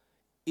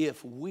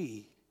 if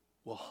we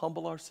will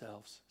humble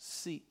ourselves,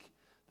 seek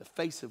the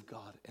face of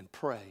God and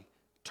pray,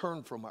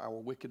 turn from our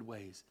wicked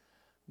ways,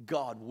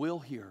 God will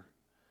hear,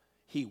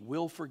 he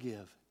will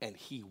forgive, and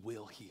he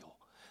will heal.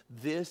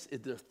 This is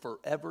the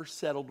forever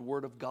settled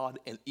word of God,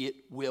 and it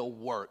will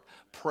work.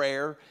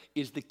 Prayer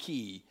is the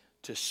key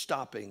to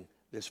stopping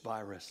this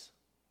virus.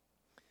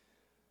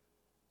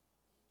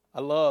 I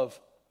love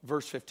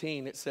verse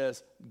 15. It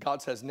says,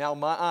 God says, now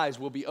my eyes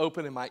will be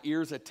open and my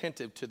ears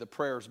attentive to the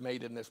prayers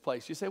made in this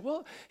place. You say,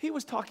 well, he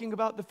was talking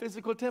about the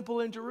physical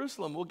temple in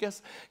Jerusalem. Well,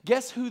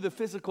 guess who the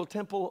physical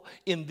temple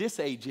in this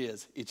age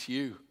is? It's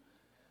you.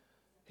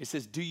 He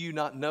says, do you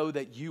not know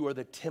that you are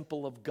the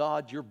temple of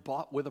God? You're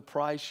bought with a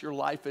price. Your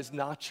life is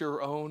not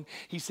your own.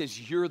 He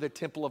says, you're the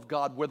temple of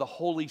God where the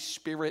Holy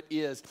Spirit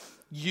is.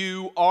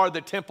 You are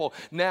the temple.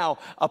 Now,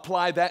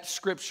 apply that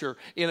scripture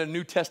in a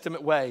New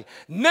Testament way.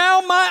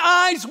 Now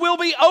my eyes will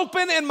be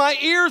open and my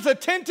ears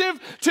attentive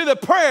to the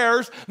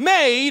prayers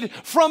made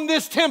from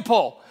this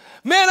temple.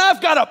 Man, I've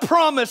got a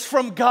promise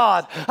from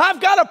God. I've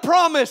got a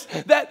promise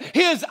that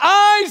his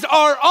eyes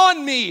are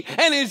on me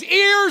and his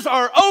ears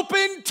are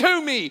open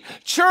to me.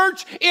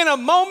 Church, in a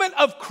moment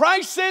of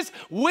crisis,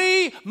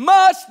 we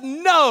must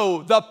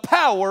know the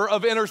power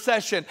of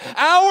intercession.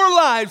 Our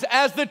lives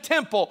as the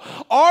temple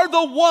are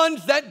the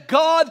ones that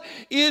God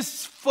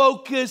is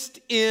focused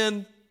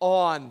in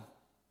on.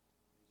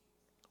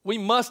 We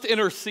must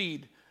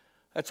intercede.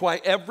 That's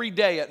why every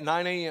day at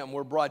 9 a.m.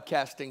 we're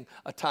broadcasting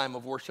a time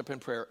of worship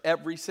and prayer.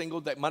 Every single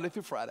day, Monday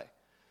through Friday.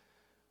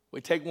 We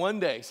take one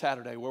day,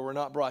 Saturday, where we're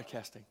not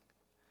broadcasting.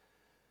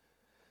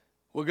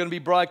 We're going to be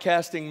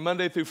broadcasting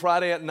Monday through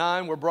Friday at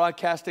 9. We're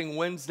broadcasting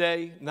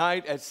Wednesday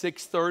night at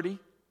 6:30.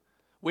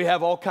 We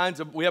have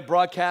we have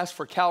broadcasts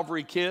for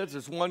Calvary Kids.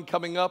 There's one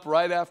coming up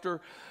right after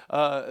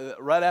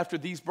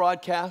these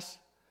broadcasts.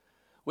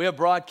 We have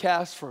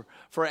broadcasts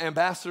for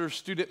Ambassador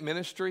Student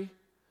Ministry.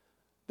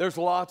 There's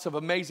lots of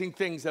amazing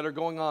things that are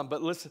going on.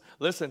 But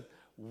listen,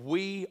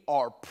 we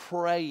are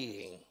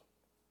praying.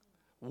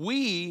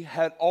 We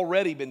had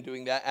already been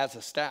doing that as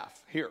a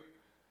staff here.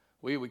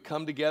 We would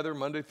come together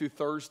Monday through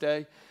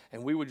Thursday,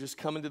 and we would just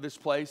come into this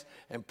place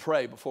and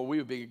pray before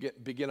we would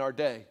begin our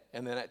day.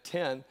 And then at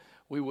 10,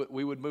 we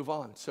would move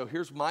on. So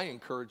here's my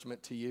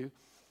encouragement to you,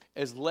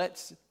 is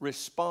let's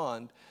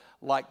respond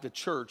like the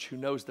church who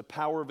knows the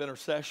power of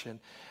intercession.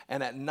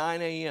 And at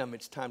 9 a.m.,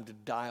 it's time to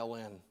dial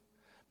in.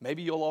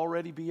 Maybe you'll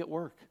already be at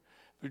work.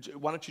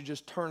 Why don't you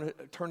just turn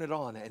it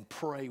on and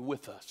pray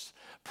with us?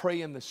 Pray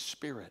in the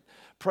Spirit.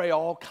 Pray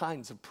all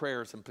kinds of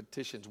prayers and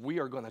petitions. We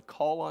are going to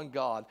call on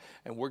God,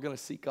 and we're going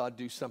to see God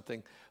do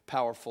something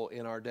powerful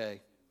in our day.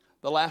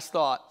 The last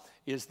thought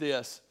is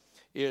this,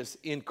 is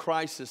in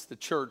crisis, the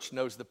church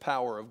knows the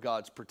power of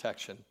God's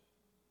protection.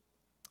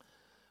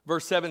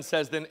 Verse 7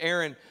 says, then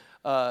Aaron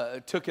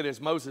took it as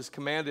Moses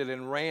commanded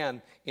and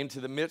ran into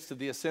the midst of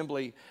the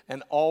assembly,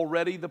 and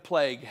already the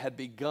plague had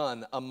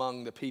begun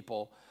among the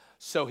people.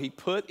 So he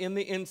put in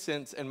the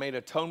incense and made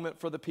atonement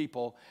for the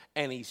people,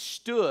 and he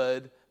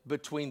stood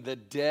between the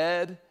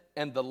dead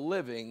and the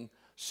living,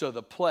 so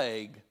the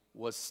plague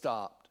was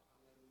stopped.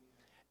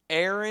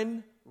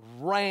 Aaron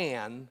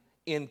ran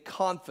in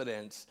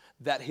confidence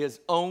that his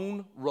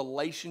own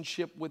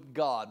relationship with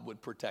God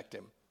would protect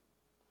him.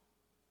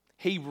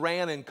 He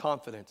ran in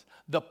confidence.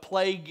 The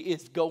plague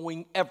is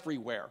going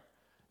everywhere.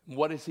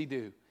 What does he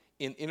do?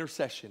 In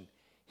intercession,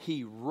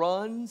 he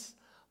runs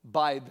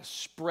by the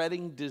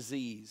spreading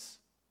disease,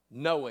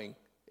 knowing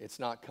it's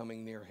not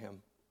coming near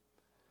him.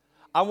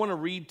 I want to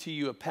read to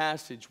you a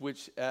passage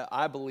which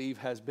I believe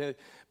has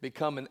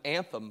become an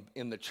anthem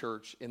in the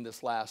church in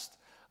this last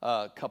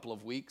couple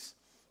of weeks.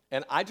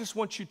 And I just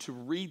want you to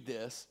read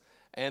this.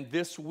 And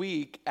this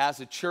week, as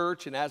a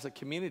church and as a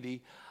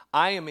community,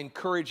 I am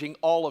encouraging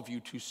all of you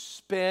to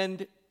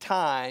spend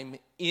time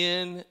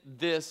in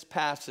this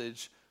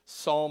passage,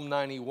 Psalm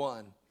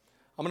 91.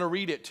 I'm going to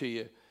read it to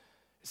you. It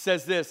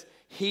says this: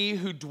 "He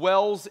who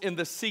dwells in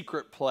the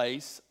secret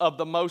place of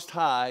the Most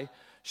High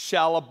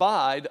shall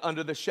abide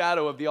under the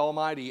shadow of the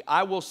Almighty.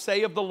 I will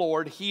say of the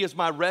Lord, He is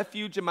my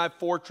refuge and my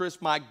fortress,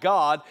 my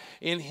God,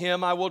 in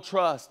Him I will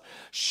trust.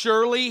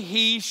 Surely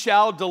He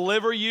shall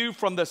deliver you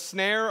from the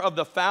snare of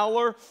the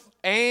fowler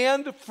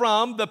and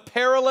from the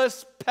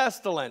perilous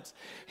pestilence.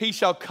 He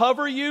shall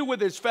cover you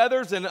with His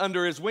feathers, and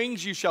under His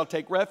wings you shall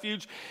take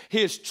refuge.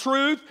 His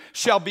truth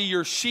shall be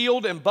your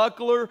shield and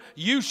buckler.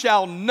 You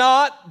shall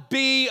not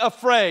be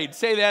afraid."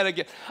 Say that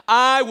again.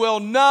 "I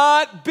will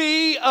not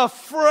be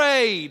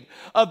afraid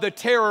of the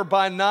terror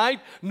by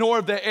night, nor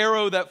of the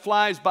arrow that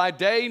flies by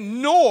day,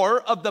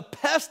 nor of the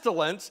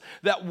pestilence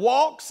that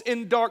walks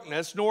in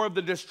darkness, nor of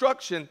the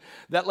destruction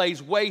that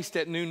lays waste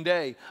at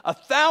noonday.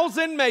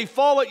 1,000 may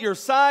fall at your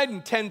side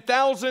and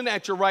 10,000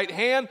 at your right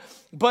hand,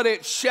 but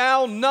it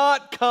shall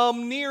not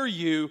come near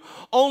you.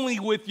 Only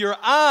with your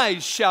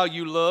eyes shall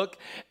you look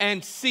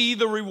and see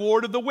the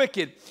reward of the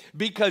wicked.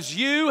 Because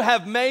you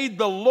have made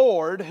the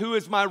Lord, who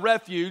is my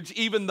refuge,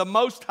 even the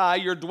Most High,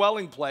 your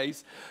dwelling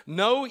place,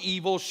 no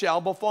evil shall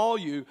befall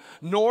you,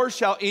 nor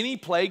shall any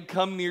plague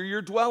come near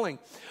your dwelling.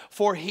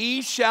 For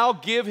He shall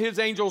give His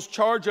angels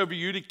charge over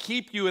you to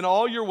keep you in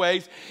all your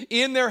ways.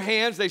 In their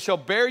hands they shall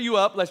bear you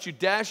up, lest you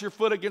dash your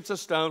foot against a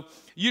stone.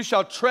 You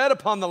shall tread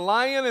upon the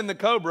lion and the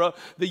cobra,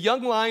 the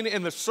young lion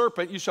and the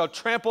serpent you shall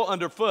trample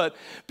underfoot,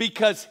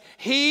 because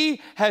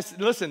He has,"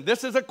 listen,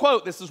 this is a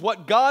quote, this is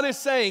what God is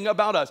saying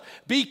about us,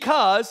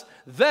 "because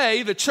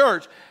they," the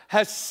church,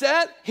 "has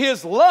set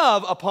His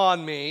love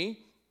upon me."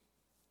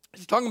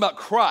 He's talking about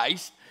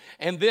Christ.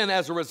 And then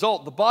as a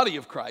result, the body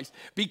of Christ.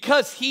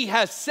 "Because He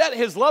has set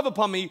His love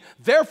upon me,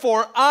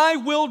 therefore I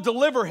will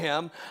deliver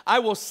him. I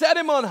will set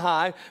him on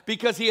high,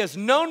 because he has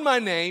known my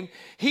name.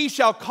 He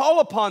shall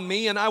call upon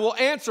me, and I will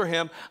answer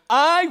him.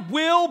 I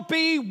will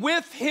be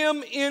with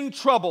him in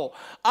trouble.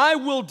 I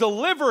will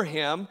deliver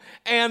him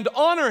and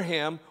honor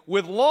him.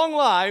 With long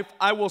life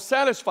I will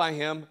satisfy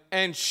him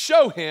and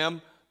show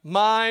him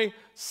my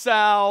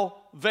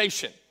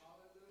salvation."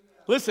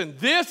 Listen,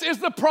 this is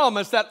the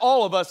promise that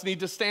all of us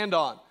need to stand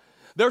on.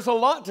 There's a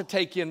lot to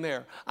take in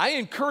there. I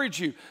encourage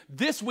you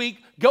this week,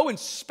 go and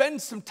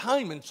spend some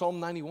time in Psalm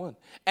 91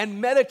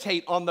 and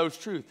meditate on those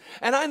truths.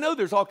 And I know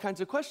there's all kinds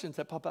of questions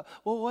that pop up.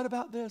 Well, what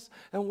about this?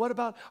 And what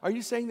about, are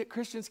you saying that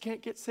Christians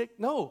can't get sick?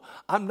 No,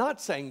 I'm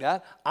not saying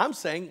that. I'm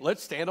saying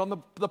let's stand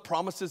on the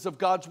promises of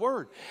God's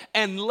word.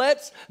 And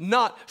let's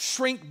not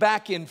shrink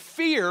back in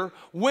fear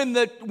when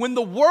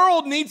the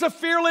world needs a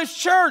fearless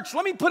church.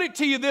 Let me put it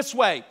to you this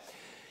way.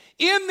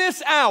 In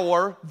this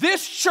hour,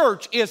 this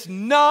church is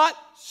not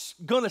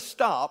going to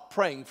stop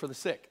praying for the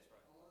sick.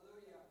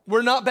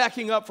 We're not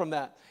backing up from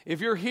that. If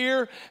you're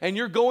here and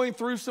you're going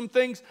through some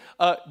things,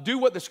 do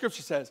what the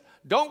scripture says.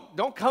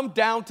 Don't come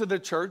down to the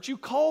church. You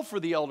call for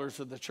the elders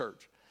of the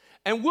church,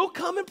 and we'll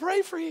come and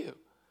pray for you.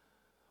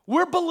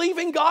 We're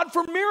believing God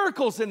for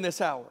miracles in this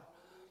hour.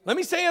 Let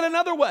me say it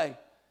another way.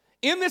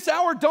 In this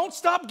hour, don't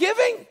stop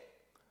giving.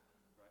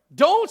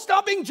 Don't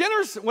stop being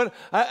generous. When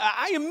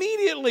I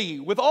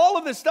immediately, with all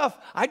of this stuff,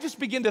 I just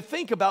begin to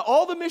think about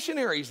all the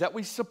missionaries that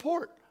we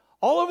support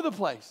all over the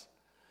place.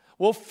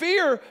 Well,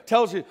 fear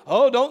tells you,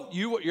 oh,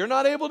 you're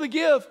not able to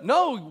give.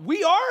 No,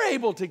 we are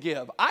able to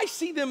give. I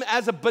see them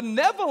as a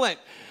benevolent,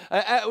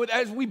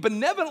 as we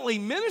benevolently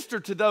minister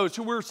to those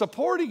who we're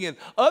supporting in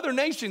other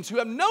nations who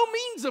have no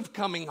means of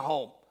coming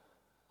home.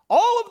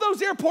 All of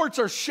those airports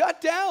are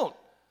shut down.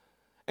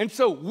 And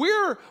so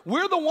we're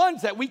the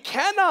ones that we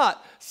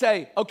cannot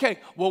say, okay,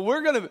 well,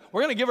 we're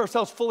gonna give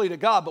ourselves fully to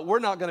God, but we're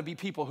not gonna be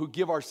people who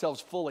give ourselves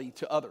fully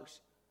to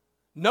others.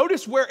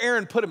 Notice where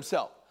Aaron put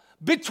himself.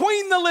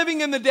 Between the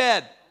living and the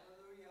dead.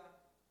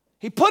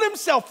 He put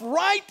himself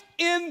right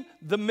in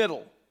the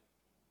middle.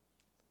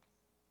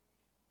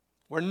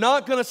 We're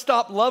not going to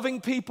stop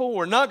loving people.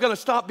 We're not going to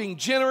stop being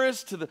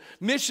generous to the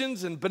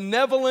missions and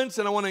benevolence.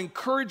 And I want to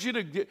encourage you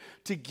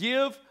to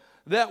give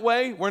that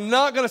way. We're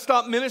not going to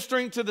stop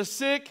ministering to the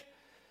sick.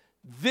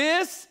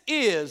 This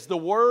is the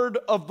word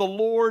of the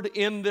Lord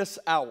in this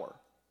hour.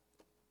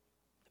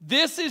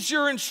 This is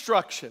your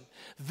instruction.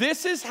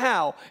 This is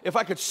how, if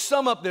I could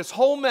sum up this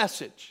whole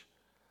message,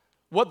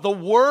 what the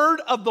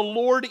word of the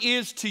Lord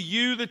is to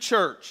you, the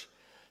church.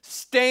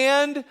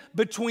 Stand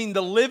between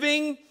the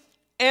living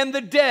and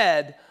the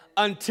dead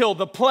until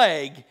the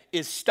plague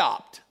is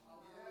stopped.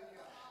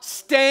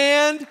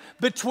 Stand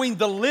between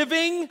the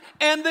living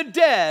and the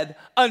dead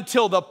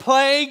until the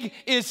plague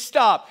is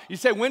stopped. You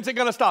say, when's it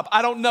going to stop?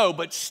 I don't know,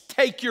 but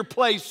take your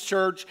place,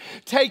 church.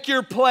 Take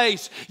your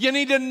place. You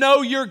need to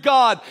know your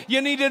God.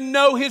 You need to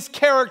know His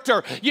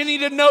character. You need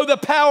to know the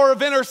power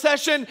of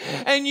intercession,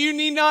 and you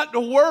need not to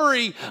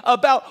worry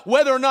about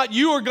whether or not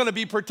you are going to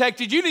be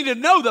protected. You need to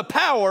know the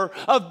power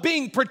of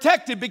being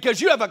protected because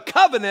you have a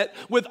covenant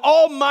with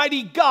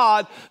Almighty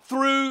God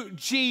through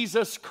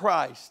Jesus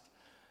Christ.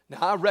 Now,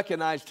 I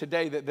recognize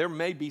today that there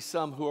may be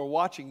some who are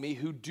watching me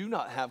who do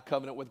not have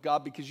covenant with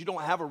God because you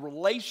don't have a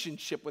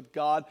relationship with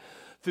God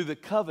through the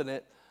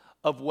covenant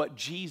of what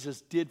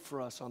Jesus did for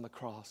us on the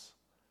cross.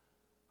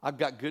 I've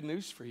got good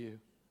news for you.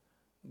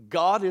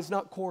 God is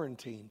not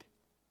quarantined.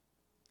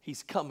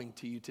 He's coming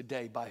to you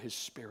today by His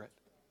Spirit.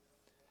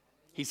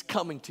 He's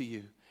coming to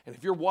you. And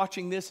if you're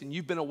watching this and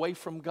you've been away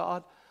from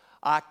God,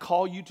 I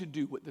call you to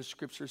do what the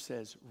Scripture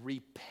says.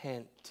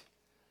 Repent.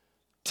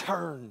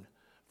 Turn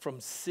from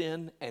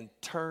sin and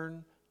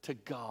turn to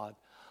God.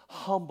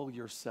 Humble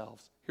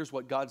yourselves. Here's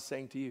what God's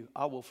saying to you.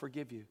 I will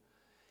forgive you.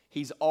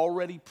 He's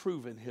already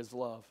proven His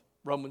love.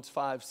 Romans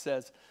 5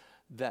 says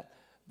that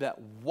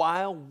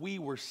while we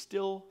were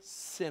still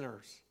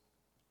sinners,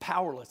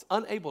 powerless,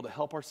 unable to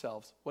help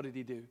ourselves, what did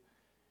He do?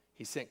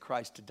 He sent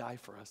Christ to die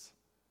for us.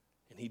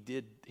 And He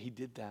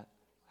did that.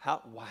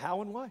 How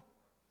and why?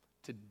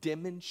 To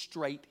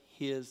demonstrate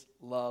His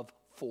love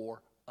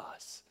for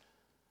us.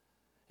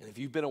 And if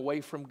you've been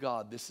away from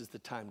God, this is the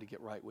time to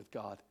get right with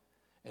God.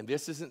 And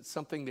this isn't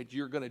something that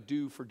you're going to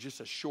do for just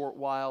a short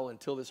while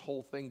until this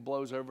whole thing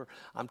blows over.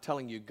 I'm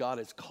telling you, God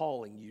is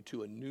calling you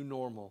to a new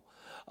normal.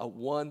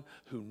 One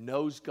who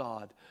knows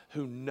God,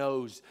 who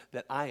knows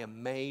that I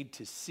am made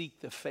to seek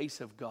the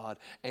face of God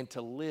and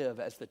to live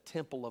as the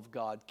temple of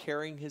God,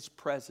 carrying His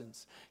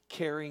presence,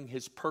 carrying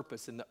His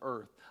purpose in the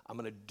earth. I'm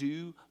going to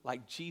do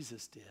like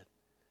Jesus did.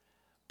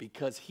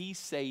 Because He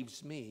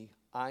saves me,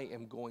 I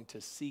am going to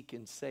seek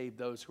and save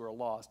those who are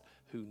lost,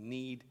 who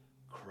need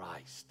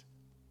Christ.